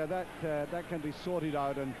tibia, that can be sorted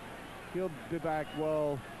out, and he'll be back,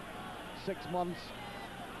 well, 6 months,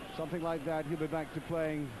 something like that. He'll be back to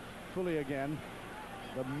playing fully again.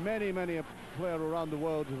 There are many, many a player around the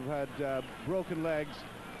world who've had broken legs.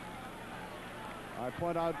 I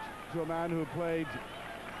point out to a man who played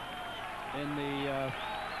in the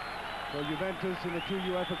for Juventus in the 2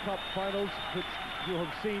 UEFA Cup finals, which you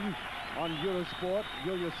have seen on Eurosport,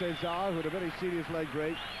 Julio Cesar, who had a very serious leg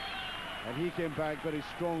break, and he came back very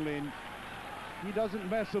strongly He doesn't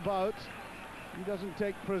mess about. He doesn't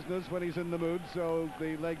take prisoners when he's in the mood, so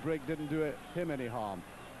the leg break didn't do him any harm.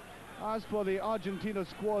 As for the Argentina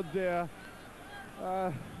squad there,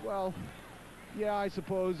 well, yeah, I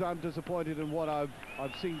suppose I'm disappointed in what I've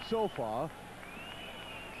seen so far.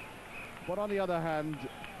 But on the other hand,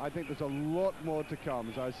 I think there's a lot more to come.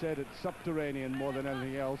 As I said, it's subterranean more than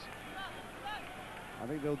anything else. I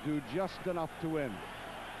think they'll do just enough to win.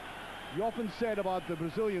 You often said about the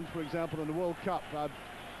Brazilians, for example, in the World Cup. I've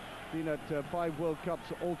been at 5 World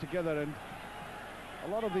Cups altogether, and a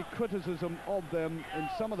lot of the criticism of them in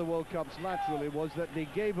some of the World Cups laterally was that they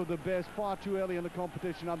gave of the best far too early in the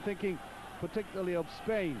competition. I'm thinking particularly of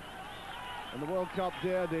Spain. In the World Cup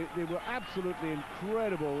there, they were absolutely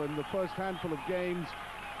incredible in the first handful of games.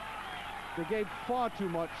 They gave far too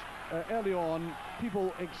much early on.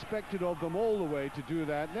 People expected of them all the way to do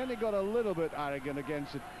that. And then they got a little bit arrogant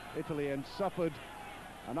against Italy and suffered.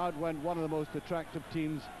 And out went one of the most attractive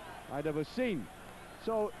teams I'd ever seen.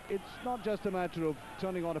 So it's not just a matter of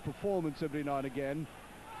turning on a performance every now and again.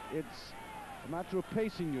 It's a matter of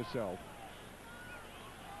pacing yourself.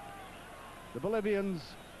 The Bolivians,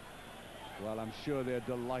 well, I'm sure they're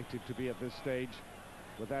delighted to be at this stage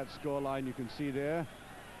with that scoreline you can see there.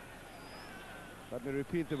 Let me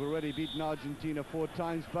repeat, they've already beaten Argentina 4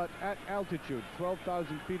 times, but at altitude,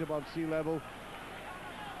 12,000 feet above sea level,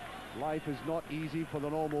 life is not easy for the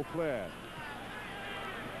normal player.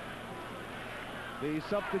 The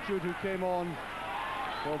substitute who came on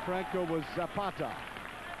for Franco was Zapata.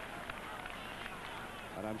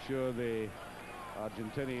 And I'm sure the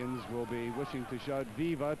Argentinians will be wishing to shout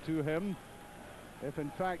Viva to him if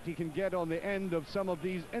in fact he can get on the end of some of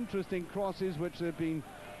these interesting crosses which they've been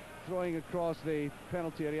throwing across the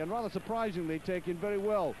penalty area, and rather surprisingly taken very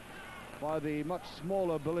well by the much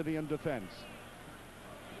smaller Bolivian defense.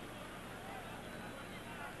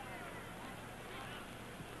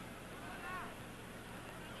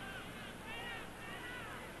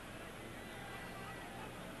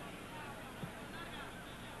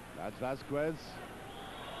 That's Vázquez.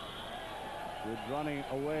 Good running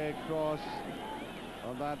away across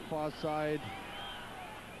on that far side.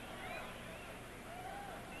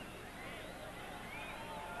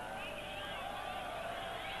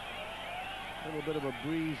 A little bit of a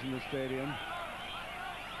breeze in the stadium.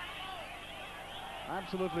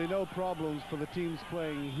 Absolutely no problems for the teams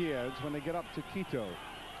playing here. It's when they get up to Quito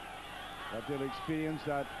that they'll experience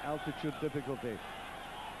that altitude difficulty.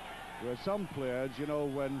 There are some players, you know,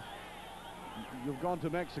 when you've gone to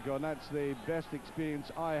Mexico, and that's the best experience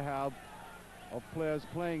I have of players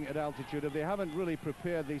playing at altitude. If they haven't really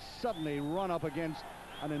prepared, they suddenly run up against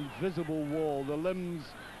an invisible wall. The limbs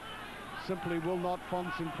simply will not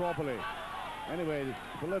function properly. Anyway,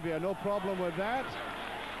 Bolivia, no problem with that.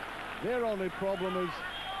 Their only problem is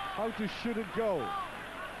how to shoot it go.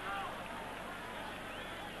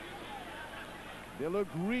 They look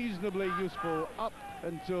reasonably useful up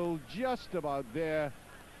until just about there,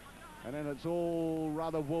 and then it's all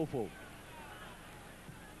rather woeful.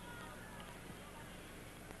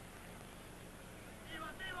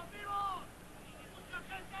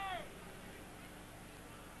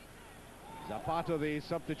 Zapata, the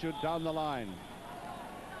substitute, down the line.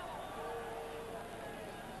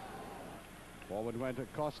 Forward went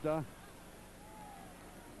Acosta.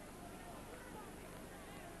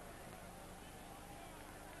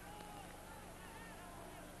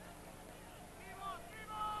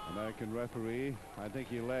 American referee, I think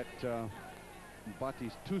he let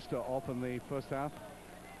Batistuta off in the first half.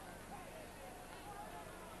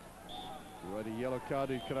 Already yellow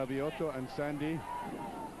carded Craviotto and Sandy.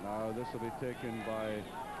 Now this will be taken by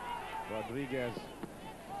Rodríguez.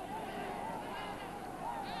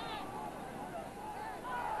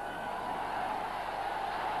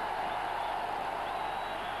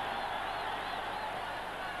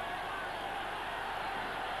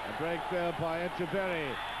 A break there by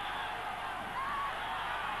Etcheverry.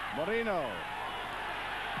 Moreno.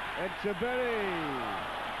 Etcheverry.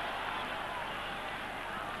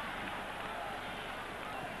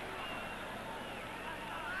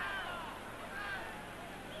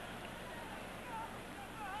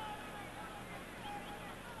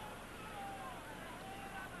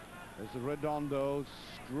 There's Redondo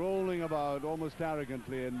strolling about almost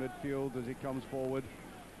arrogantly in midfield as he comes forward.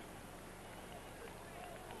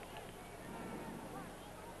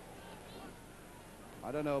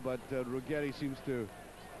 I don't know, but Ruggeri seems to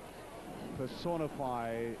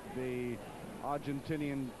personify the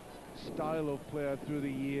Argentinian style of player through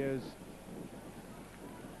the years.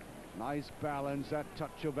 Nice balance, that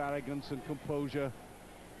touch of arrogance and composure.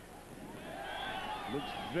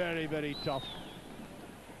 Looks very, very tough.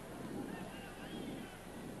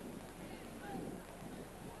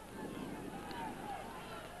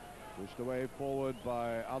 Pushed away forward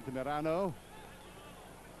by Altamirano.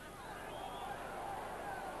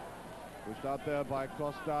 Pushed out there by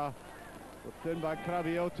Acosta. Put in by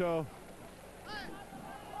Craviotto.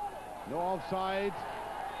 No offside.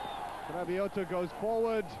 Craviotto goes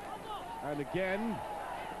forward. And again.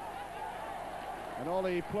 And all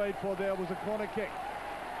he played for there was a corner kick.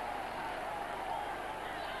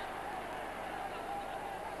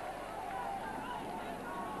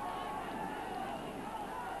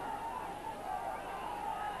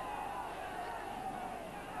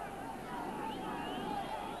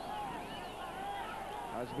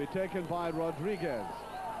 Has to be taken by Rodríguez.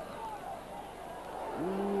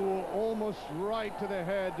 Ooh, almost right to the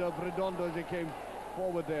head of Redondo as he came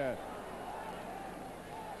forward there.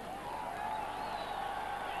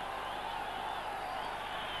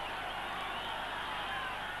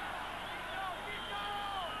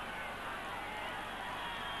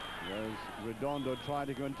 There's Redondo trying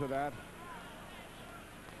to go into that.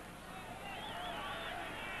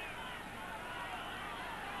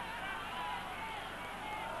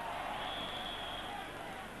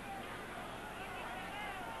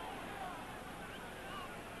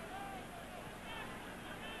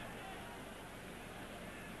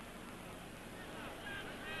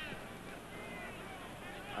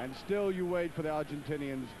 And still you wait for the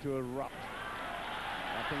Argentinians to erupt.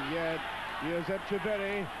 Nothing yet. Here's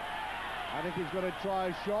Etcheverry. I think he's going to try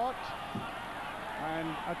a shot. And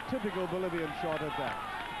a typical Bolivian shot at that.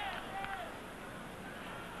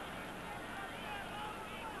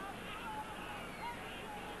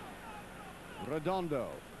 Redondo.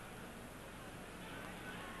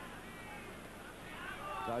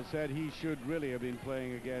 As I said, he should really have been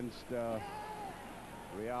playing against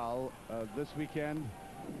Real this weekend.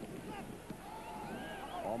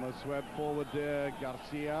 Almost swept forward there,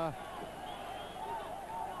 García.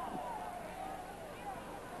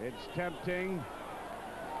 It's tempting.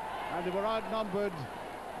 And they were outnumbered.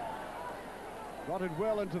 Got it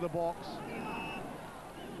well into the box.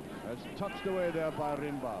 That's touched away there by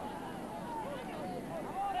Rimba.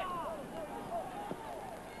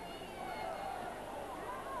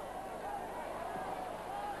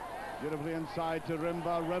 Beautifully inside to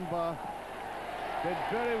Rimba. Rimba did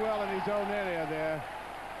very well in his own area there.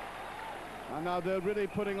 And now they're really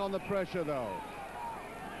putting on the pressure, though.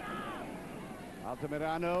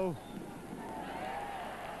 Altamirano.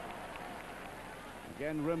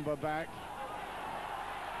 Again, Rimba back.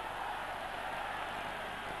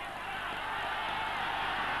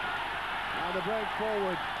 Now the break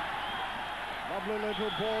forward. Lovely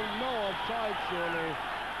little ball. No offside, surely.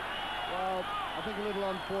 Well, I think a little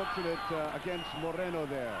unfortunate against Moreno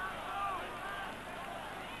there.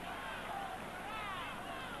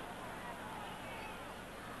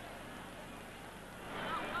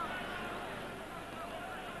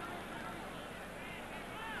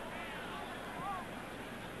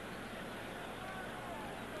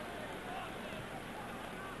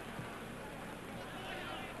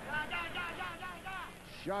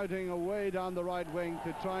 Shouting away down the right wing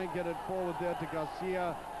to try and get it forward there to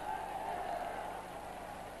García.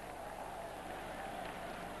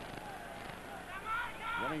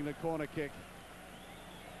 Running the corner kick.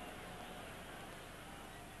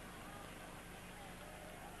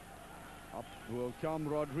 Up will come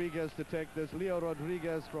Rodríguez to take this. Leo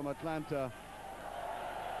Rodríguez from Atlanta.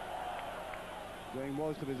 Doing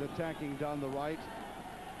most of his attacking down the right.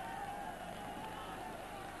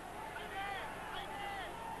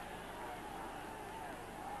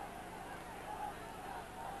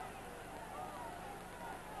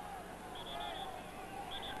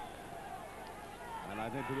 I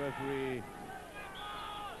think the referee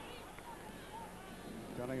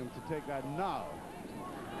telling him to take that now.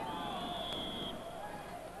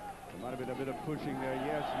 There might have been a bit of pushing there,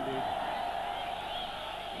 yes indeed.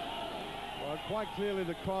 Well, quite clearly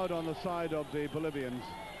the crowd on the side of the Bolivians.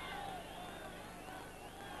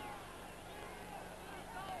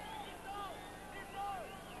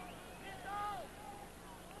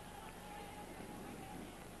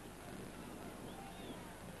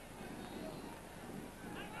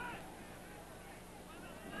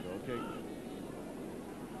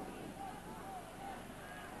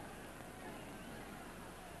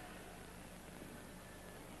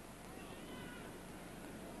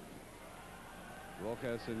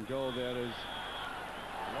 Rojas in goal. There is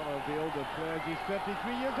a lot of the older players. He's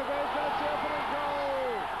 53 years of age. García for the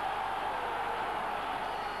goal.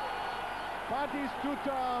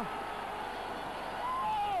 Batistuta.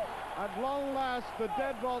 At long last, the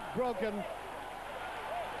deadlock broken.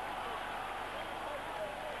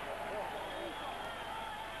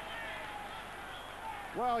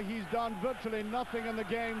 Well, he's done virtually nothing in the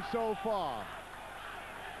game so far.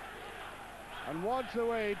 And watch the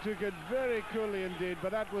way he took it very coolly indeed,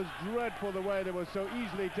 but that was dreadful the way they were so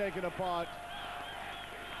easily taken apart.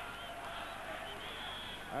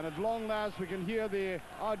 And at long last we can hear the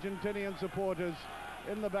Argentinian supporters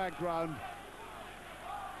in the background.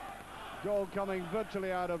 Goal coming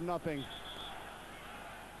virtually out of nothing.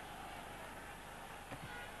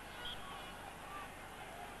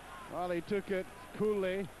 Well, he took it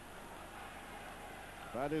coolly.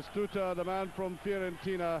 Batistuta, the man from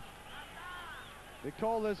Fiorentina. They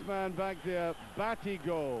call this man back there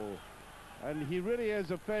Batigo. And he really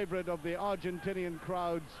is a favorite of the Argentinian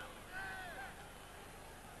crowds.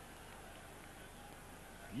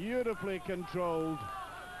 Beautifully controlled.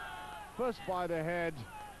 First by the head.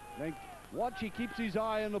 Then watch, he keeps his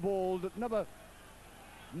eye on the ball. That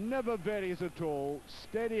never varies at all.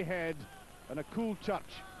 Steady head and a cool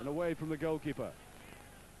touch and away from the goalkeeper.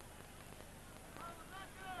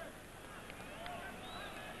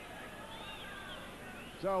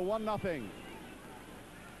 So 1-0.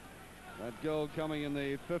 That goal coming in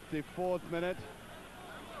the 54th minute.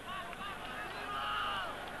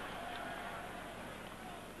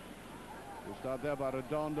 We'll start there by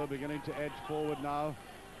Redondo, beginning to edge forward now.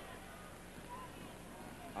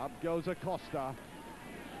 Up goes Acosta.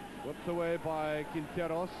 Whipped away by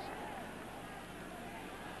Quinteros.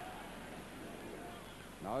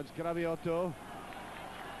 Now it's Craviotto.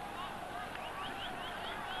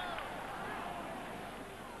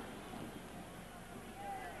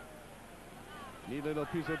 Neat little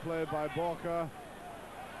piece of play by Borja.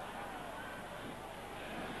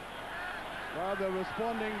 Well, they're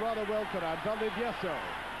responding rather well to that. Valdivieso.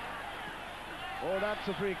 Oh, that's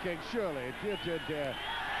a free kick, surely. Dear.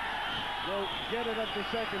 Well, get it at the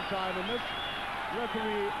second time, and this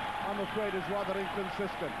referee, I'm afraid, is rather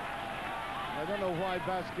inconsistent. I don't know why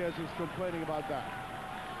Vázquez is complaining about that.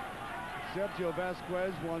 Sergio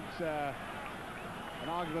Vázquez wants an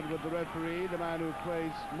argument with the referee, the man who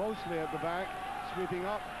plays mostly at the back, sweeping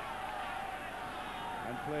up,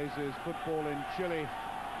 and plays his football in Chile.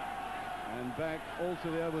 And back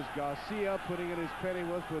also there was García putting in his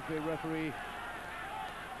pennyworth with the referee.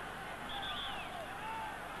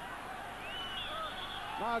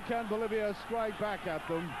 Now can Bolivia strike back at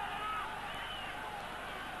them?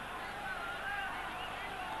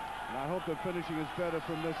 And I hope the finishing is better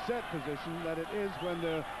from the set position than it is when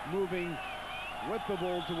they're moving with the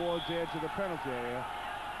ball towards the edge of the penalty area.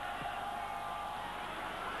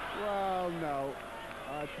 Well, no.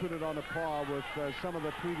 I put it on a par with some of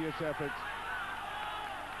the previous efforts.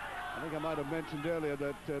 I think I might have mentioned earlier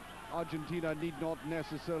that Argentina need not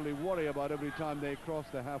necessarily worry about every time they cross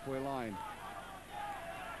the halfway line.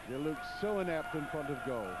 They look so inept in front of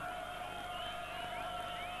goal.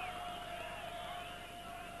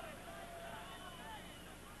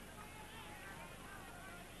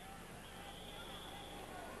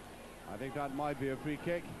 I think that might be a free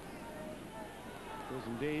kick. It is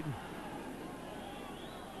indeed.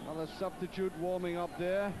 Another substitute warming up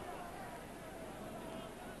there.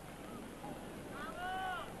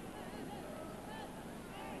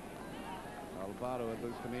 Alvaro, it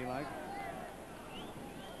looks to me like.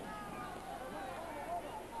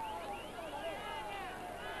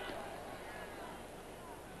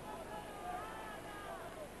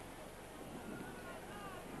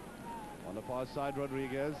 On the far side,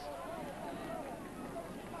 Rodríguez.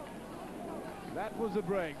 That was a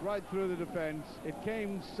break right through the defense. It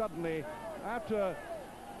came suddenly after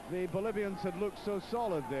the Bolivians had looked so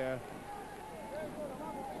solid there.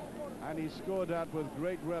 And he scored that with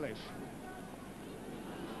great relish.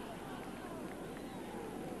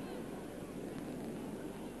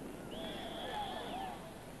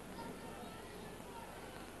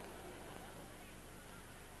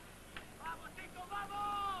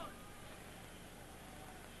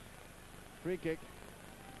 Free kick.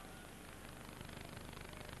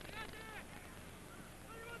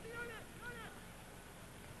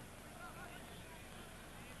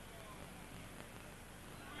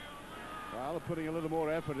 Well, they're putting a little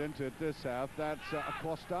more effort into it this half. That's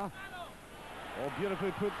Acosta. Oh,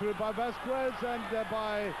 beautifully put through by Vázquez and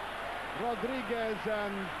by Rodríguez,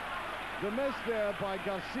 and the miss there by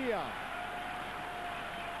García.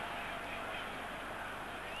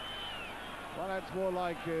 Well, that's more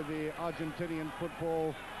like the Argentinian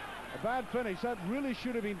football. A bad finish. That really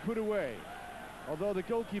should have been put away. Although the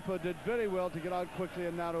goalkeeper did very well to get out quickly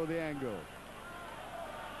and narrow the angle.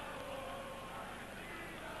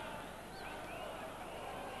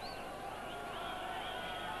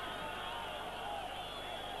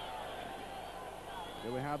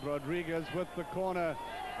 Here we have Rodríguez with the corner,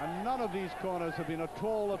 And none of these corners have been at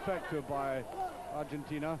all effective by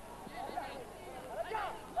Argentina.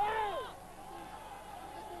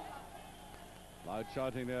 Loud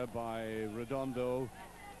shouting there by Redondo,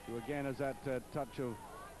 who again has that touch of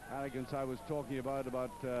arrogance I was talking about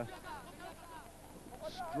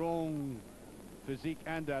strong physique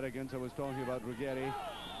and arrogance. I was talking about Ruggeri.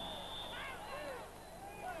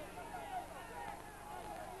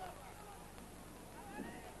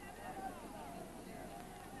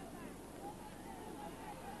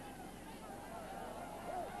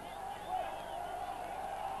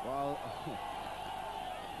 Well,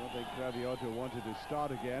 I don't think Craviotto wanted to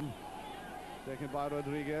start again. Taken by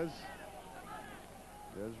Rodríguez.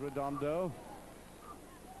 There's Redondo.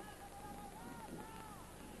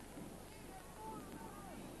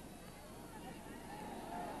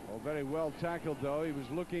 Oh, very well tackled though. He was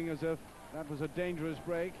looking as if that was a dangerous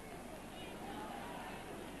break.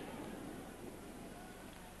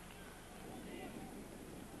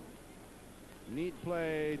 Neat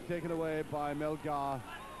play taken away by Melgar.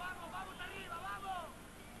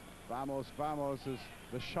 Vamos, vamos is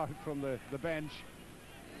the shout from the bench.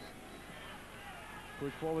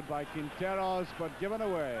 Pushed forward by Quinteros, but given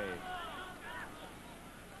away.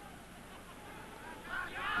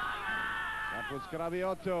 That was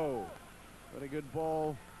Craviotto. Very good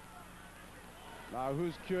ball. Now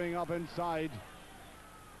who's queuing up inside?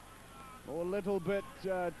 Oh, a little bit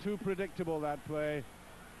too predictable, that play.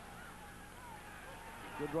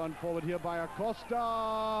 Good run forward here by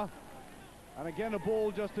Acosta. And again, a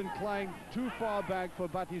ball just inclined too far back for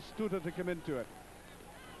Batistuta to come into it.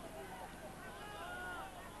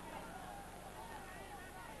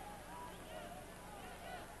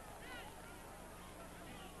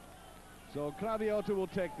 So Craviotto will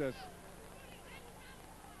take this.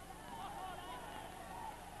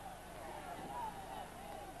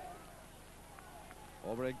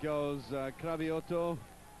 Over it goes, Craviotto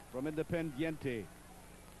from Independiente.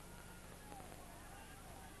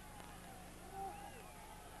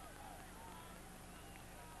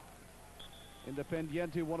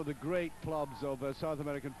 Independiente, one of the great clubs of South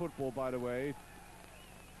American football, by the way,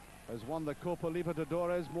 has won the Copa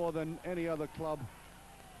Libertadores more than any other club.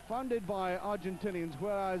 Founded by Argentinians,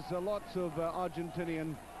 whereas lots of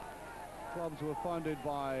Argentinian clubs were founded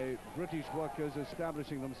by British workers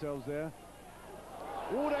establishing themselves there.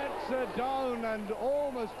 Oh, that's down and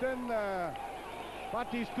almost in there.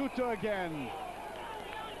 Batistuta again.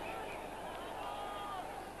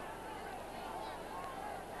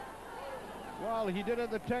 Well, he did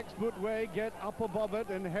it the textbook way, get up above it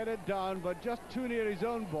and head it down, but just too near his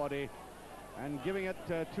own body and giving it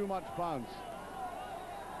too much bounce.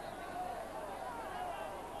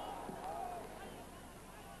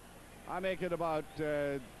 I make it about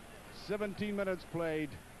 17 minutes played.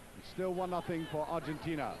 Still 1-0 for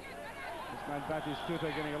Argentina. This man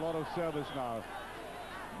Batistuta getting a lot of service now.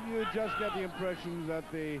 You just get the impression that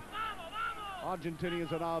the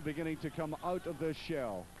Argentinians are now beginning to come out of their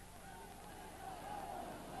shell.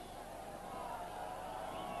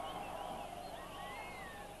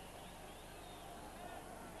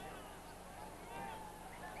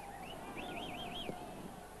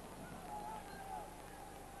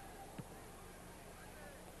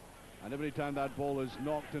 And every time that ball is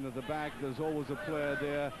knocked into the back, there's always a player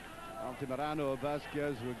there. Altamirano,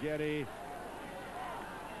 Vázquez, Ruggeri.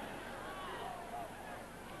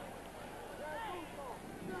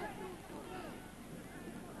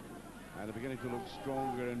 And they're beginning to look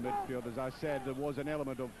stronger in midfield. As I said, there was an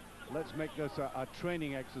element of let's make this a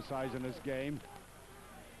training exercise in this game.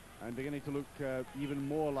 And beginning to look even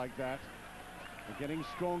more like that. They're getting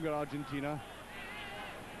stronger, Argentina.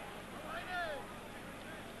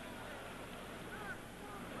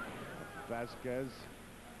 Vázquez.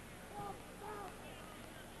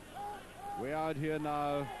 Way out here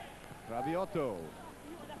now, Craviotto.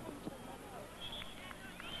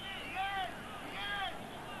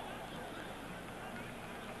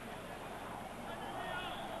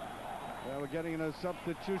 Yeah, we're getting a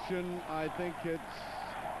substitution. I think it's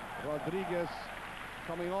Rodríguez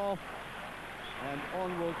coming off, and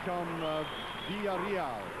on will come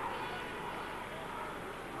Villarreal.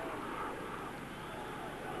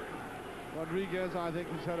 Rodríguez, I think,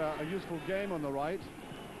 has had a useful game on the right.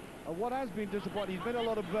 What has been disappointing, he's made a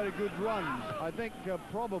lot of very good runs. I think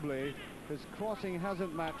probably his crossing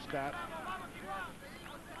hasn't matched that.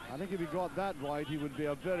 I think if he got that right, he would be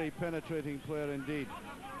a very penetrating player indeed.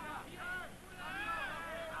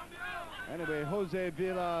 Anyway, Jose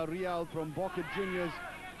Villarreal from Boca Juniors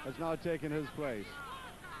has now taken his place.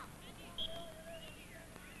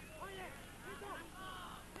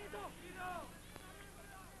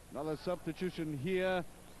 Another substitution here.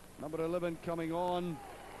 Number 11 coming on.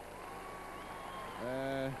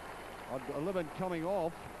 11 coming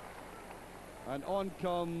off. And on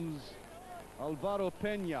comes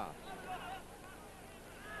A.Peña.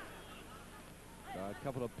 A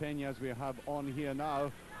couple of Peñas we have on here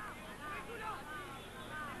now.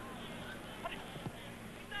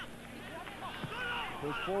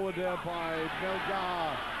 Pushed forward there by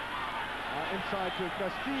Melgar. Inside to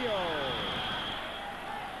Castillo.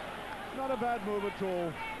 Not a bad move at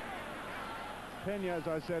all. Peña, as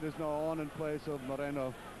I said, is now on in place of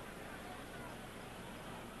Moreno.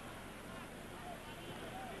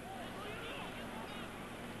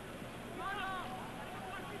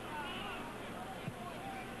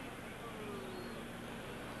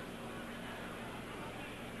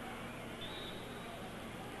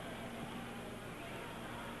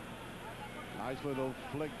 Nice little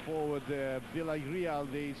flick forward there.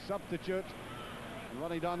 Villarreal, the substitute.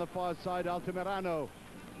 Running down the far side, Altamirano.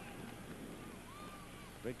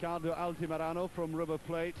 Ricardo Altamirano from River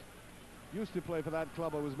Plate. Used to play for that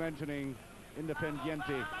club I was mentioning,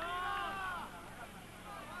 Independiente.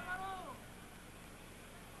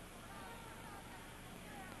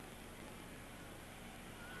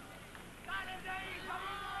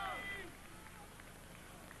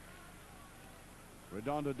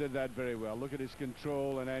 Redondo did that very well. Look at his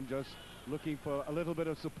control and then just looking for a little bit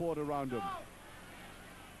of support around him.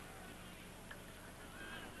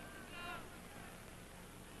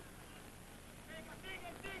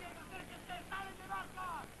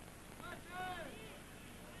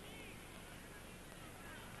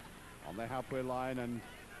 On the halfway line, and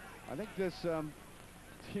I think this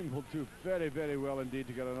team will do very, very well indeed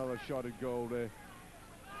to get another shot at goal.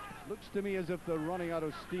 Looks to me as if they're running out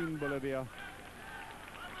of steam, Bolivia.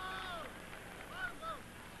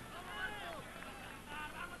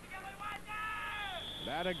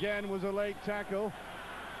 That again was a late tackle.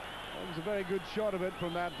 That was a very good shot of it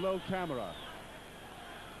from that low camera.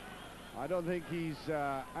 I don't think he's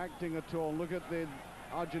acting at all. Look at the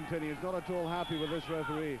Argentinians, not at all happy with this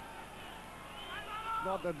referee.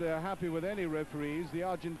 Not that they're happy with any referees. The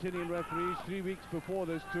Argentinian referees 3 weeks before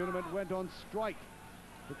this tournament went on strike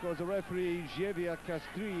because the referee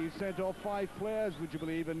R.Castillo sent off 5 players, would you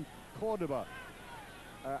believe, in Cordoba.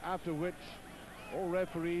 After which all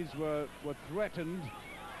referees were threatened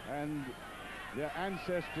and their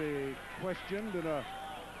ancestry questioned in a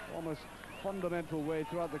almost fundamental way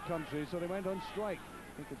throughout the country, so they went on strike.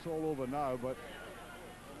 I think it's all over now, but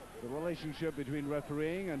the relationship between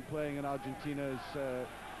refereeing and playing in Argentina is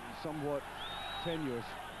somewhat tenuous.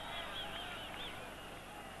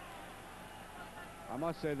 I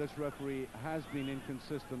must say this referee has been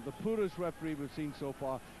inconsistent. The poorest referee we've seen so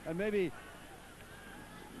far, and maybe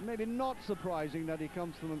not surprising that he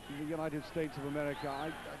comes from the United States of America.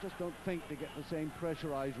 I just don't think they get the same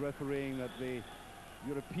pressurized refereeing that the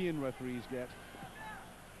European referees get.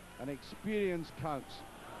 And experience counts.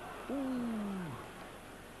 Ooh.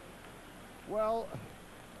 Well,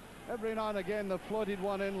 every now and again they floated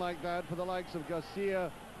one in like that for the likes of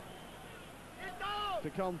García to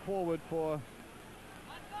come forward for.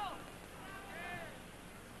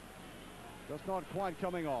 Just not quite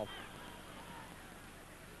coming off.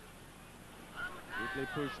 Deeply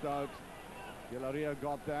pushed out. Villarreal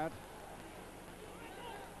got that.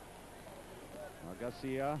 Now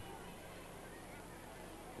García.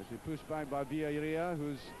 As he pushed back by Villarreal,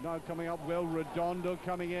 who's now coming up well. Redondo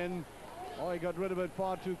coming in. Oh, he got rid of it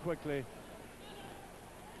far too quickly.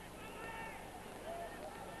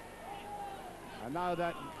 And now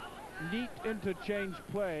that neat interchange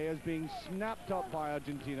play is being snapped up by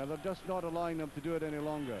Argentina. They're just not allowing them to do it any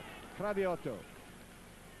longer. Craviotto.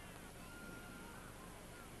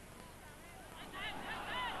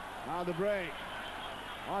 Now the break.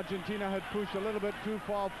 Argentina had pushed a little bit too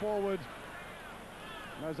far forward.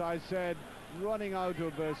 As I said, running out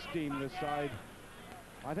of steam this side.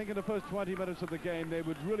 I think in the first 20 minutes of the game they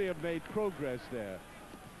would really have made progress there.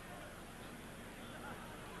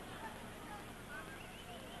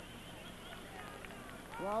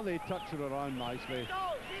 Well, they touch it around nicely.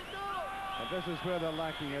 But this is where they're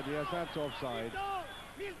lacking it. Yes, that's offside.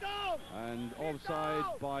 And offside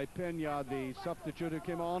by Peña, the substitute who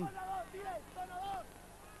came on.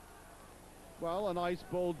 Well, a nice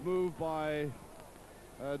bold move by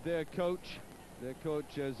their coach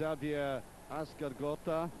Xavier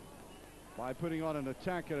Ascargota, by putting on an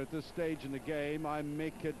attacker at this stage in the game. I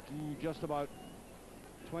make it just about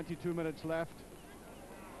 22 minutes left.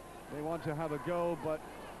 They want to have a go, but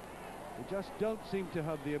they just don't seem to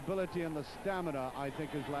have the ability, and the stamina, I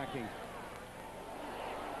think, is lacking.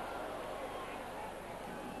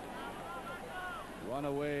 Run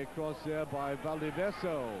away across there by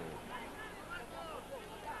Valdivieso.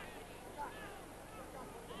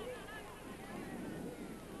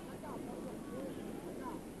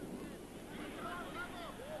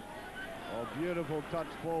 Oh, beautiful touch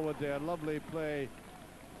forward there. Lovely play.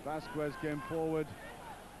 Vázquez came forward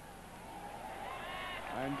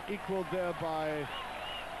and equaled there by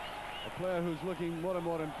a player who's looking more and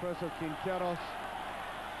more impressive, Quinteros.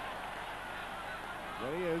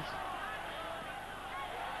 There he is.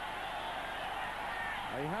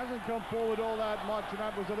 He hasn't come forward all that much, and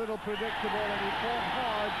that was a little predictable, and he fought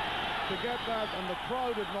hard to get that, and the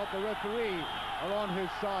crowd, if not the referee, are on his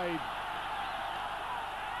side.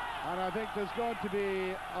 And I think there's going to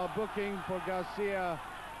be a booking for García.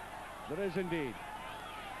 There is indeed.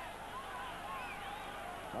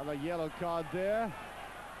 Another yellow card there.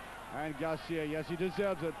 And García, yes, he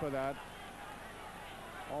deserves it for that.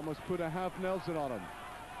 Almost put a half Nelson on him.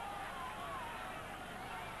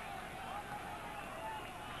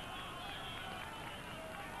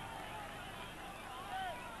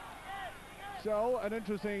 So, an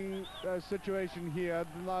interesting situation here.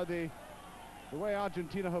 Now, the way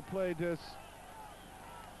Argentina have played this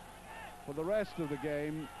for the rest of the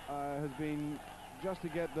game has been just to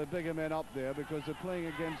get the bigger men up there, because they're playing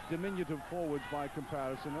against diminutive forwards by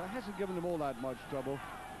comparison. It hasn't given them all that much trouble.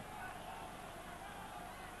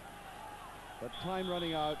 But time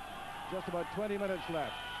running out, just about 20 minutes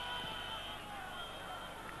left.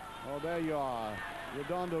 Oh, there you are.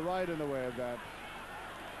 Redondo right in the way of that.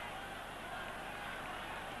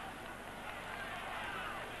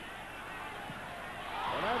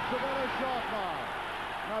 And that's a better shot now.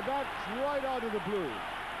 Now that's right out of the blue.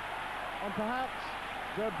 And perhaps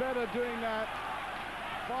they're better doing that.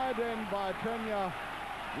 Fired in by A.Peña.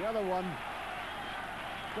 The other one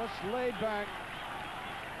just laid back.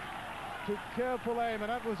 Took careful aim,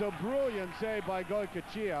 and that was a brilliant save by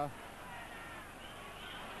Goycochea.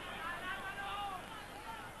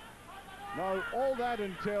 Now, all that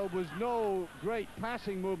entailed was no great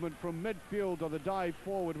passing movement from midfield or the dive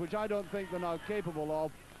forward, which I don't think they're now capable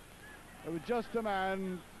of. It was just a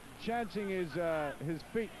man chancing his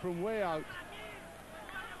feet from way out.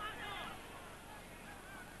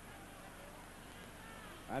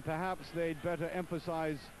 And perhaps they'd better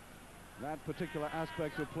emphasize that particular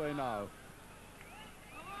aspect of play now.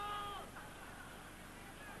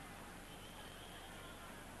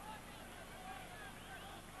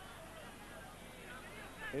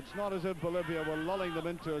 It's not as if Bolivia were lulling them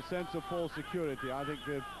into a sense of false security. I think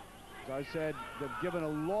they've, as I said, they've given a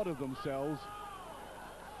lot of themselves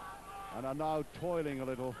and are now toiling a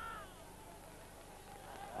little.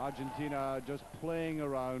 Argentina just playing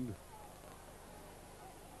around.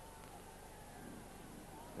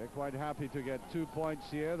 They're quite happy to get 2 points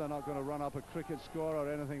here. They're not going to run up a cricket score or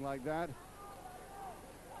anything like that.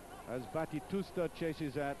 As Batistuta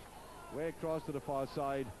chases that way across to the far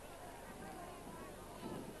side.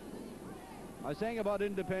 I was saying about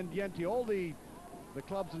Independiente, all the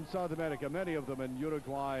clubs in South America, many of them in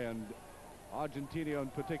Uruguay and Argentina in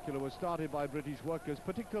particular, were started by British workers,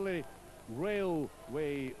 particularly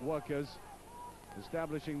railway workers,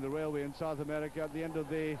 establishing the railway in South America at the end of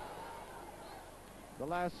the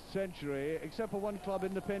last century, except for one club,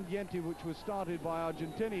 Independiente, which was started by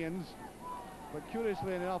Argentinians. But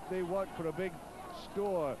curiously enough, they worked for a big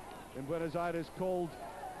store in Buenos Aires called,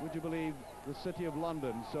 would you believe, the City of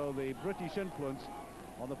London. So the British influence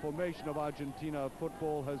on the formation of Argentina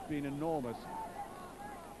football has been enormous.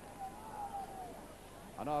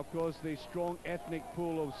 And now, of course, the strong ethnic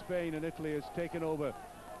pool of Spain and Italy has taken over.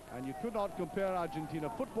 And you could not compare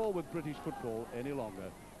Argentina football with British football any longer.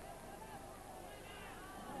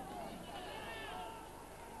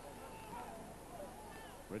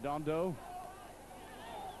 Redondo.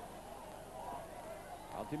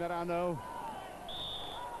 Altamirano.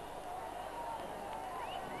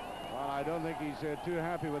 Well, I don't think he's too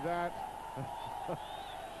happy with that.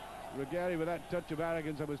 Ruggeri with that touch of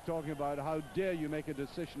arrogance I was talking about. How dare you make a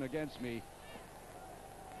decision against me?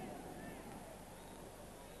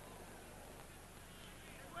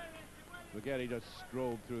 Ruggeri just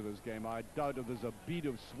strolled through this game. I doubt if there's a bead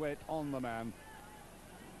of sweat on the man.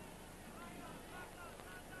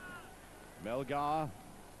 Melgar.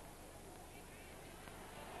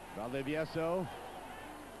 Valdivieso.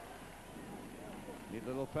 Neat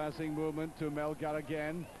little passing movement to Melgar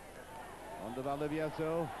again. On to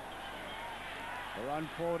Valdivieso. The run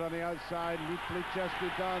forward on the outside. Neatly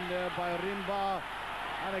chested down there by Rimba.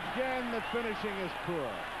 And again the finishing is poor.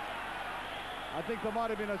 I think there might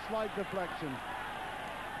have been a slight deflection.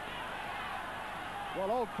 Well,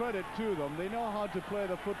 all credit to them. They know how to play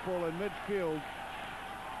the football in midfield.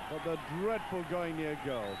 but the dreadful going near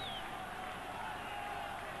goal.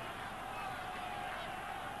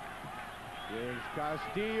 Here's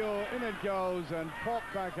Castillo, in it goes, and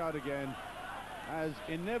popped back out again, as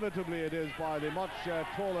inevitably it is by the much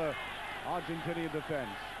taller Argentinian defense.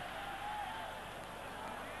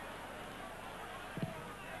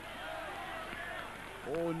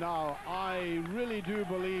 Oh, now, I really do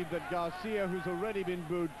believe that García, who's already been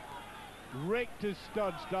booed, raked his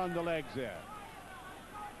studs down the legs there.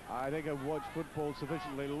 I think I've watched football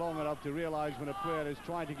sufficiently long enough to realize when a player is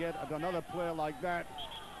trying to get at another player like that.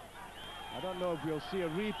 I don't know if we'll see a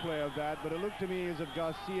replay of that, but it looked to me as if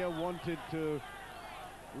García wanted to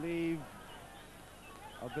leave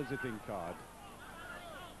a visiting card.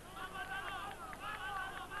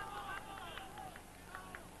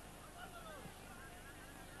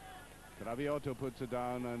 Craviotto puts it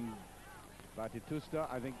down, and Batistuta,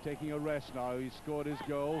 I think, taking a rest now. He scored his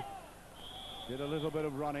goal, did a little bit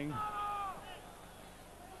of running.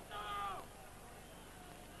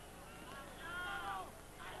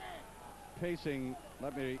 Pacing,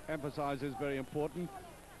 let me emphasize, is very important.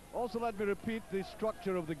 Also, let me repeat the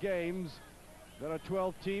structure of the games. There are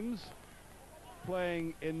 12 teams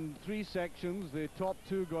playing in 3 sections, the top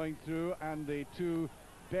 2 going through and the 2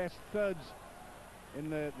 best thirds in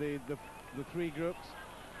the 3 groups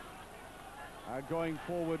going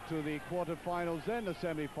forward to the quarterfinals, then the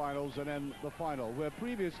semi-finals, and then the final, where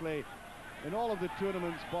previously in all of the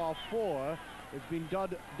tournaments bar 4 it's been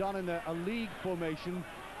done in a league formation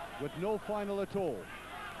with no final at all.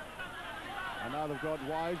 And now they've got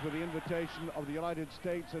wise with the invitation of the United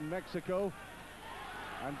States and Mexico,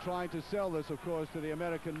 and trying to sell this, of course, to the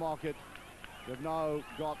American market. They've now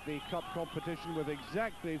got the cup competition with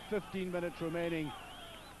exactly 15 minutes remaining.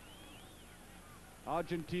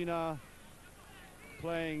 Argentina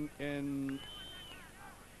playing in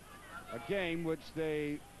a game which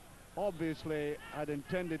they obviously had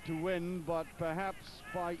intended to win, but perhaps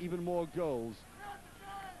by even more goals.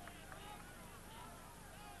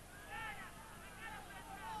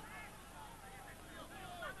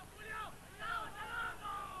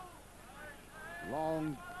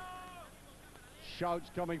 Long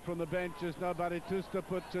shouts coming from the benches. Now Batistuta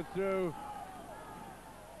puts it through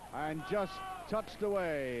and just touched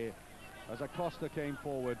away as Acosta came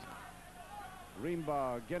forward.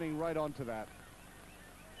 Rimba getting right onto that.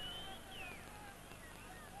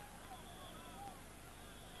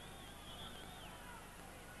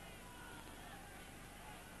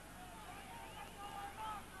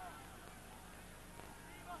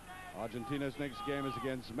 Argentina's next game is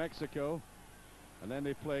against Mexico, and then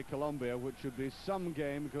they play Colombia, which should be some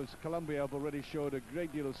game, because Colombia have already showed a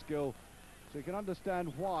great deal of skill. So you can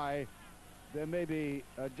understand why they may be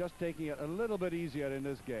just taking it a little bit easier in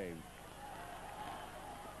this game.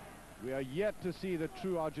 We are yet to see the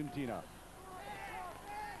true Argentina.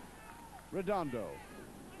 Redondo.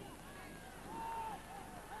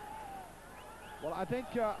 Well, I think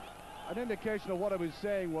an indication of what I was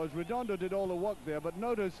saying was Redondo did all the work there, but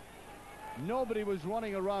notice nobody was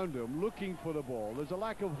running around him looking for the ball. There's a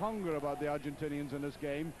lack of hunger about the Argentinians in this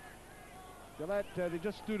game. They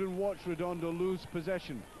just stood and watched Redondo lose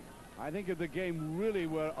possession. I think if the game really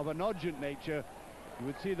were of an urgent nature, you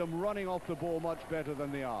would see them running off the ball much better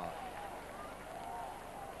than they are.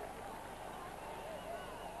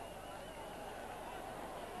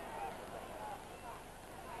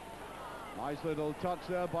 Nice little touch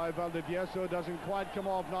there by Valdivieso. Doesn't quite come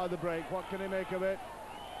off now, the break. What can he make of it?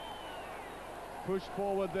 Pushed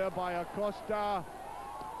forward there by Acosta.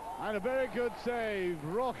 And a very good save.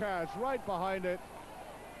 Rojas right behind it.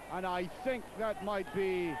 And I think that might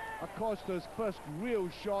be Acosta's first real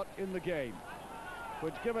shot in the game,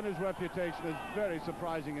 which, given his reputation, is very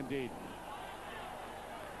surprising indeed.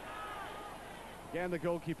 Again, the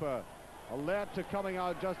goalkeeper alert to coming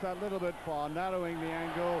out just that little bit far, narrowing the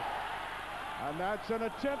angle. And that's an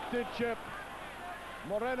attempted chip.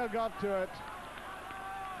 Moreno got to it.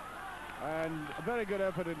 And a very good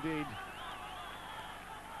effort indeed.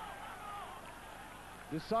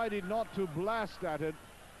 Decided not to blast at it.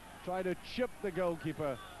 Try to chip the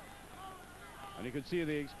goalkeeper. And you can see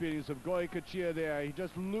the experience of Goycochea there. He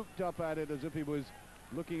just looked up at it as if he was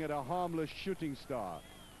looking at a harmless shooting star.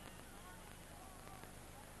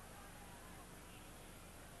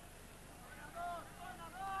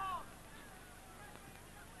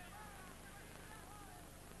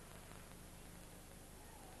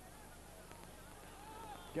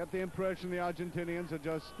 Get the impression the Argentinians are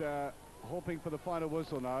just hoping for the final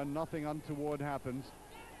whistle now, and nothing untoward happens.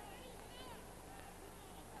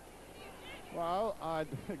 Well,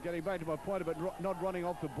 getting back to my point about not running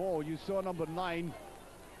off the ball, you saw number 9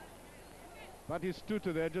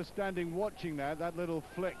 Batistuta there, just standing watching that little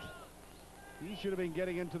flick. He should have been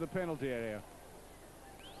getting into the penalty area.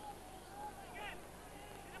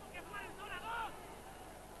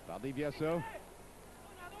 Valdivieso.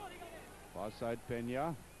 Far side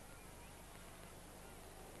Peña.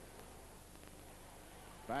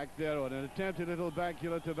 Back there on an attempted little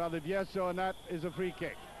backheel to Valdivieso, and that is a free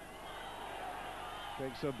kick.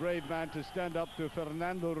 Takes a brave man to stand up to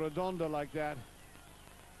Fernando Redondo like that.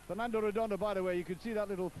 Fernando Redondo, by the way, you could see that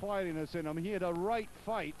little fieriness in him. He had a right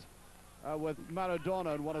fight with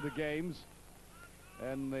Maradona in one of the games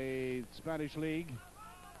in the Spanish league.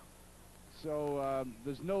 So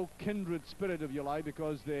there's no kindred spirit, if you like,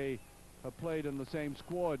 because they have played in the same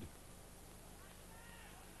squad.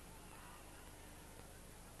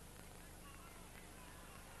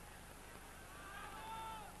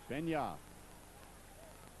 Peña.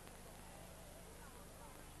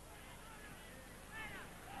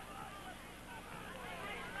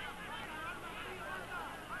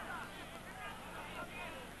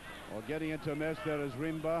 Well, getting into a mess there is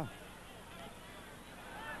Rimba.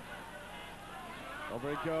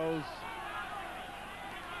 Over it goes.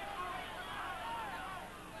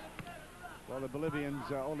 Well, the Bolivians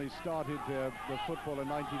only started the football in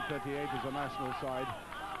 1938 as a national side.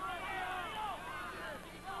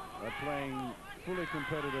 They're playing fully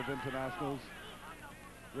competitive internationals.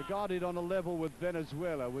 Regarded on a level with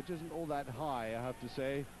Venezuela, which isn't all that high, I have to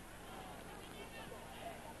say.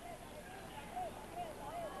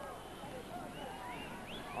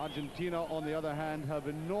 Argentina, on the other hand, have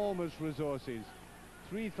enormous resources.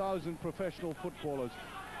 3,000 professional footballers.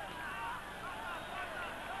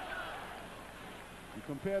 You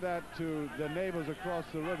compare that to the neighbors across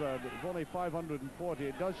the river, there's only 540.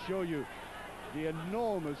 It does show you the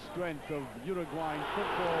enormous strength of Uruguayan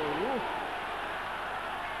football. Oof.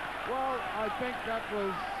 Well, I think that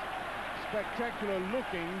was spectacular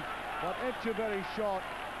looking, but Etcheverry shot,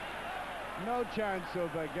 no chance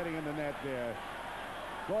of getting in the net there.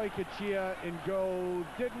 Goycochea in goal,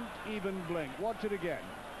 didn't even blink. Watch it again.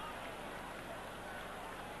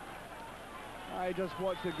 I just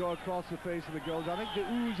watched it go across the face of the goals. I think the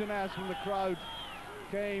oohs and ahs from the crowd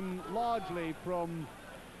came largely from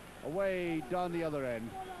away down the other end.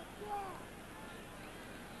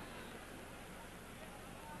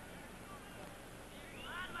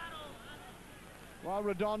 Well,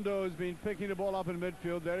 Redondo has been picking the ball up in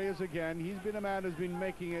midfield. There he is again. He's been a man who's been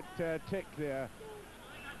making it tick there.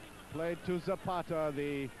 Played to Zapata,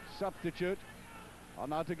 the substitute.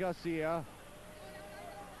 On now to García.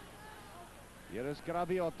 Here is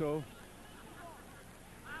Craviotto.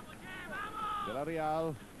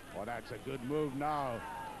 Villarreal. Oh, that's a good move now.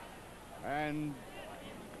 And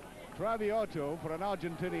Craviotto, for an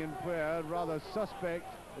Argentinian player, rather suspect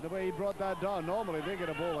in the way he brought that down. Normally, they get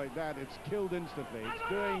a ball like that, it's killed instantly. It's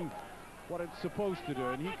doing what it's supposed to do,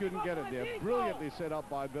 and he couldn't get it there. Brilliantly set up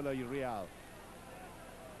by Villarreal.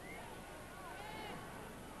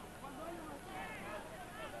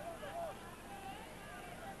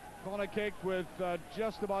 Corner kick with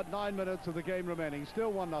just about 9 minutes of the game remaining.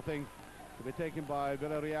 Still 1-0 to be taken by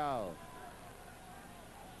Villarreal.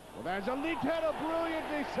 Well, there's a leaked header,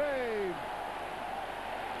 brilliantly saved.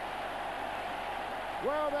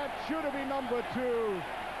 Well, that should have been number 2.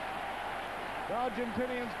 The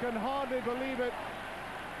Argentinians can hardly believe it.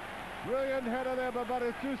 Brilliant header there by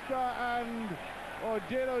Batistuta, and oh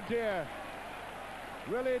dear,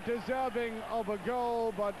 really deserving of a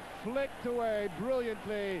goal, but flicked away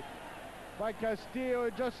brilliantly by Castillo,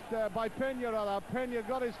 just by Peña rather. Peña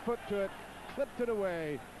got his foot to it, clipped it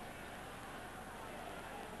away.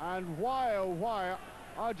 And why, oh why,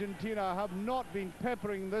 Argentina have not been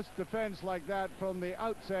peppering this defense like that from the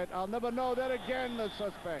outset. I'll never know. There again, the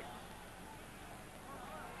suspect.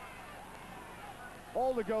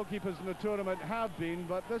 All the goalkeepers in the tournament have been,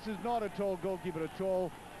 but this is not a tall goalkeeper at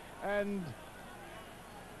all. And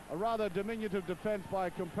a rather diminutive defense by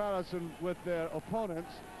comparison with their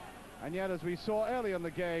opponents. And yet, as we saw early in the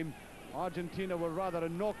game, Argentina were rather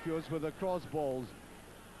innocuous with their cross balls.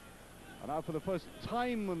 And now for the first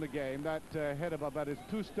time in the game, that header by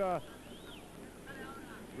Batistuta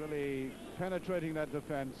really penetrating that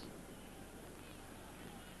defense.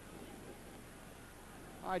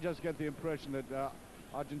 I just get the impression that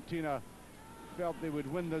Argentina felt they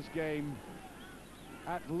would win this game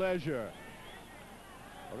at leisure,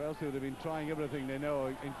 or else they would have been trying everything they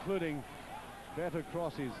know, including better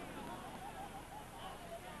crosses.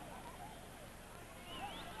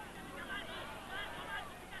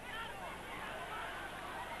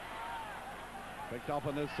 Picked up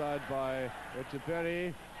on this side by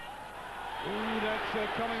Etcheverry. Ooh,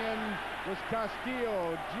 that's coming in was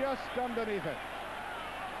Castillo, just underneath it.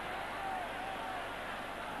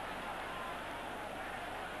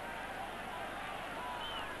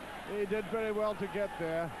 He did very well to get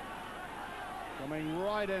there. Coming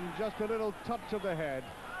right in, just a little touch of the head.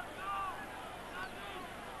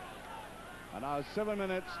 And now 7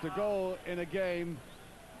 minutes to go in a game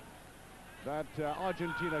that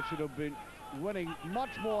Argentina should have been winning much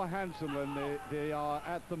more handsome than they are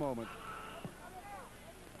at the moment.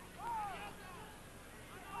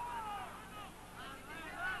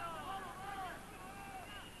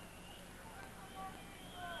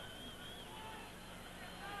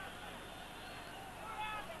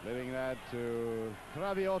 Leaving that to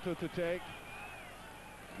Craviotto to take.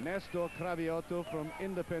 Nestor Craviotto from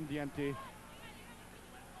Independiente.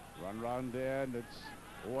 Run round there, and it's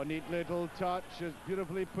a neat little touch. It's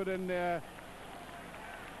beautifully put in there.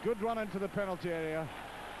 Good run into the penalty area.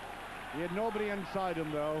 He had nobody inside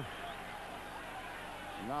him, though.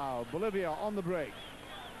 Now, Bolivia on the break.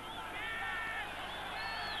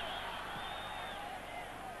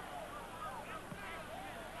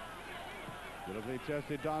 Beautifully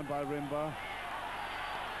chested down by Rimba.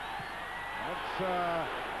 That's a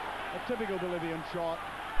typical Bolivian shot.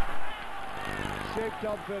 Shaped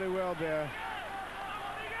up very well there.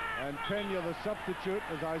 And Peña, the substitute,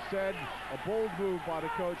 as I said, a bold move by the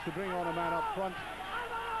coach to bring on a man up front.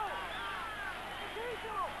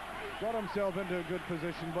 Got himself into a good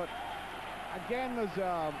position, but again there's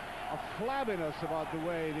a flabbiness about the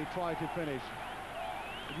way they try to finish.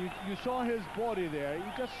 You saw his body there. He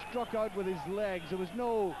just struck out with his legs. There was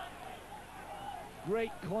no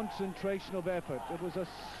great concentration of effort. It was a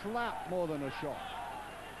slap more than a shot.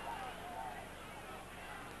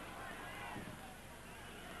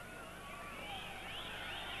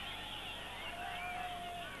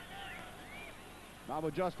 Now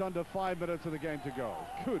we're just under 5 minutes of the game to go.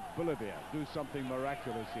 Could Bolivia do something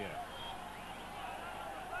miraculous here?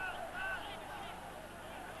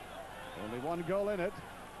 Only one goal in it.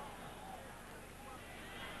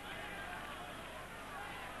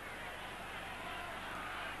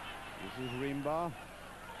 This is Rimba.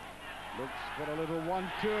 Looks for a little 1-2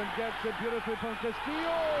 and gets it beautifully from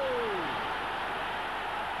Castillo.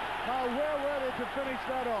 Now where were they to finish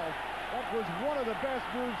that off? That was one of the best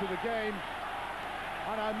moves of the game.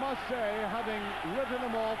 And I must say, having written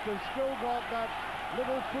them off, they've still got that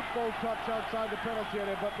little football touch outside the penalty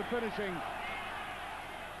area, but the finishing,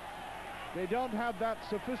 they don't have that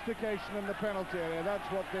sophistication in the penalty area.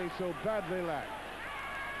 That's what they so badly lack.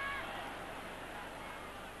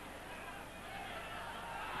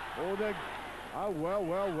 Oh,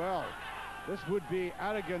 well. This would be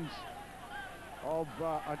arrogance of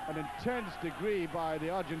an intense degree by the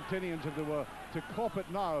Argentinians if they were to cop it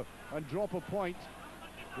now and drop a point,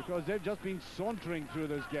 because they've just been sauntering through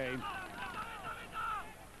this game.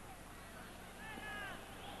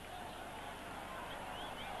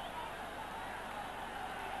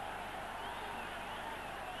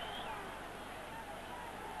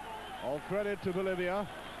 All credit to Bolivia.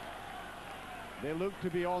 They look to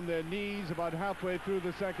be on their knees about halfway through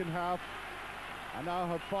the second half and now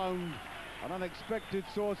have found an unexpected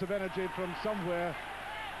source of energy from somewhere,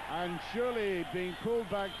 and surely being pulled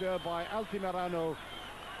back there by Altamirano.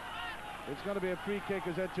 It's going to be a free kick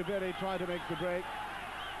as Etcheverry trying to make the break.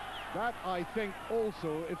 That, I think,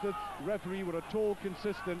 also, if the referee were at all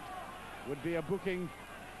consistent, would be a booking.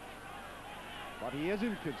 But he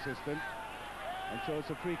isn't consistent, and so it's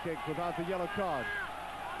a free kick without the yellow card.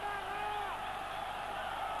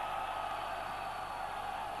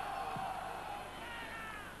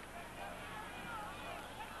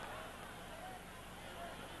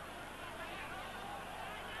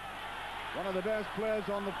 One of the best players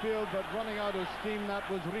on the field, but running out of steam, that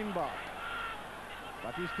was Rimba.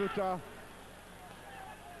 Batistuta,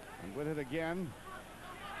 and with it again.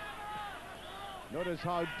 Notice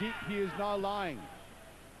how deep he is now lying.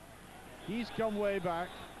 He's come way back.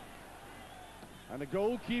 And the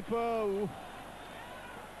goalkeeper, ooh,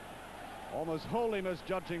 almost wholly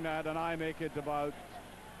misjudging that, and I make it about,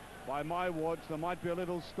 by my watch, there might be a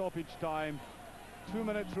little stoppage time. 2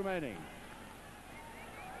 minutes remaining.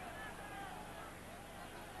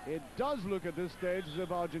 It does look at this stage as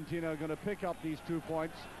if Argentina are going to pick up these 2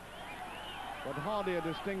 points, but hardly a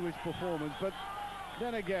distinguished performance. But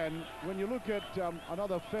then again, when you look at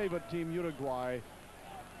another favourite team, Uruguay,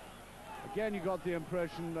 again you got the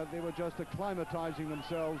impression that they were just acclimatizing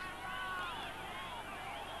themselves.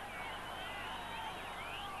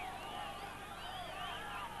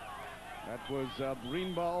 That was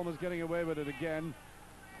Rimba almost getting away with it again.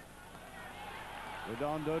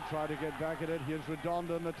 Redondo tried to get back at it. Here's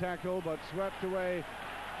Redondo in the tackle, but swept away.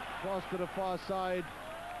 Cross to the far side.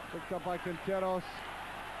 Picked up by Quinteros.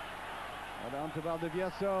 Down to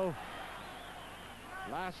Valdivieso.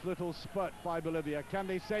 Last little spurt by Bolivia. Can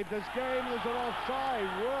they save this game? There's an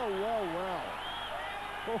offside. Well.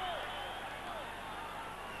 Oh.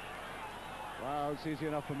 Well, it's easy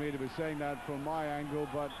enough for me to be saying that from my angle,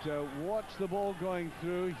 but watch the ball going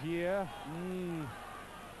through here.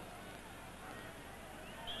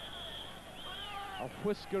 A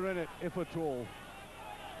whisker in it, if at all.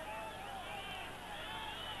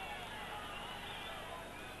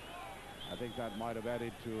 I think that might have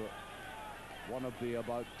added to one of the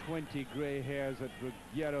about 20 grey hairs that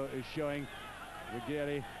Ruggeri is showing.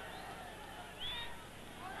 Ruggeri.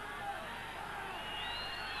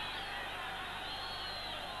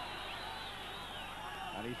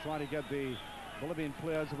 And he's trying to get the Bolivian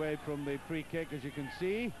players away from the free kick, as you can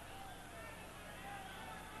see.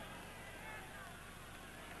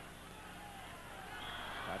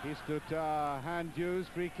 Batistuta, hand used,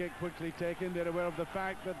 free kick quickly taken. They're aware of the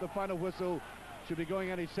fact that the final whistle should be going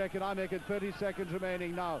any second. I make it 30 seconds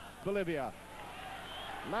remaining now. Bolivia.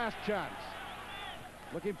 Last chance.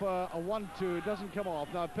 Looking for a 1-2. It doesn't come off.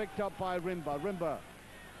 Now picked up by Rimba.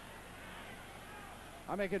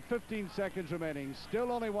 I make it 15 seconds remaining.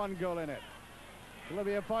 Still only one goal in it.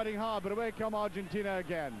 Bolivia fighting hard, but away come Argentina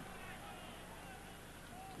again.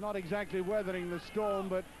 It's not exactly weathering the storm,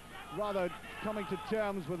 but rather coming to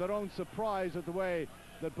terms with their own surprise at the way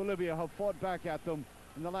that Bolivia have fought back at them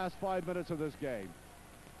in the last 5 minutes of this game.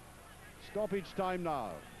 Stoppage time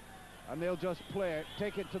now, and they'll just play it,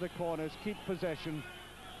 take it to the corners, keep possession.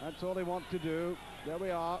 That's all they want to do. There we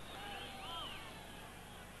are.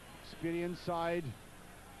 Experienced side.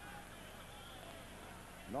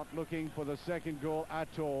 Not looking for the second goal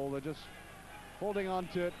at all. They're just holding on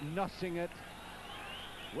to it, nussing it,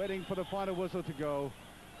 waiting for the final whistle to go.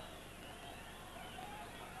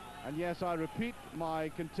 And yes, I repeat my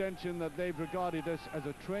contention that they've regarded this as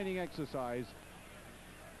a training exercise.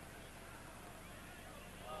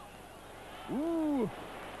 Ooh!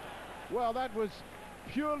 Well, that was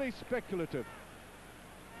purely speculative.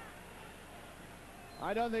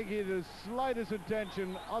 I don't think he had the slightest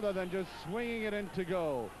intention other than just swinging it in to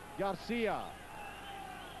go. García.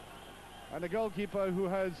 And the goalkeeper, who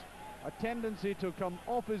has a tendency to come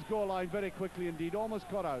off his goal line very quickly indeed, almost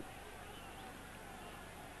caught out.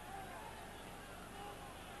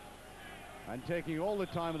 And taking all the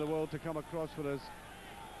time in the world to come across for us,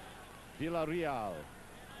 Villarreal,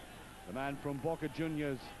 the man from Boca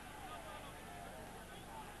Juniors,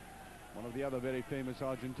 one of the other very famous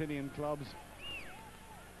Argentinian clubs.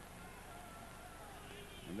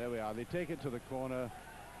 And there we are. They take it to the corner,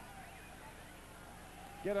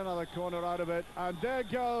 get another corner out of it, and there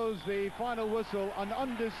goes the final whistle. An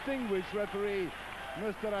undistinguished referee,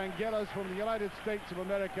 Mr. Angeles from the United States of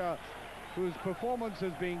America, whose performance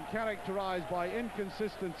has been characterized by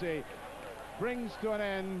inconsistency, brings to an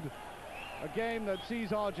end a game that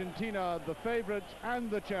sees Argentina, the favorites and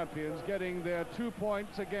the champions, getting their 2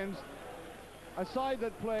 points against a side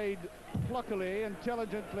that played pluckily,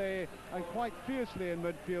 intelligently and quite fiercely in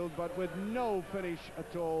midfield, but with no finish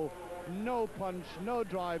at all, no punch, no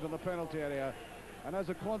drive in the penalty area. And as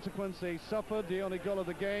a consequence, they suffered. The only goal of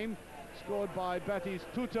the game scored by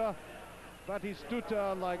Batistuta.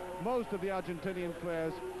 Batistuta, like most of the Argentinian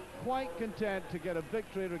players, quite content to get a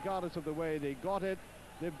victory regardless of the way they got it.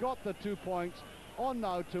 They've got the 2 points. On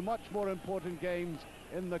now to much more important games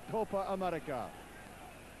in the Copa America.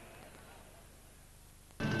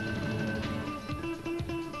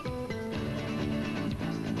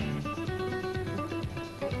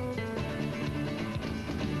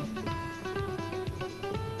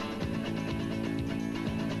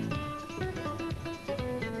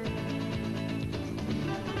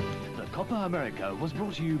 Copa America was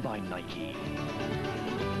brought to you by Nike.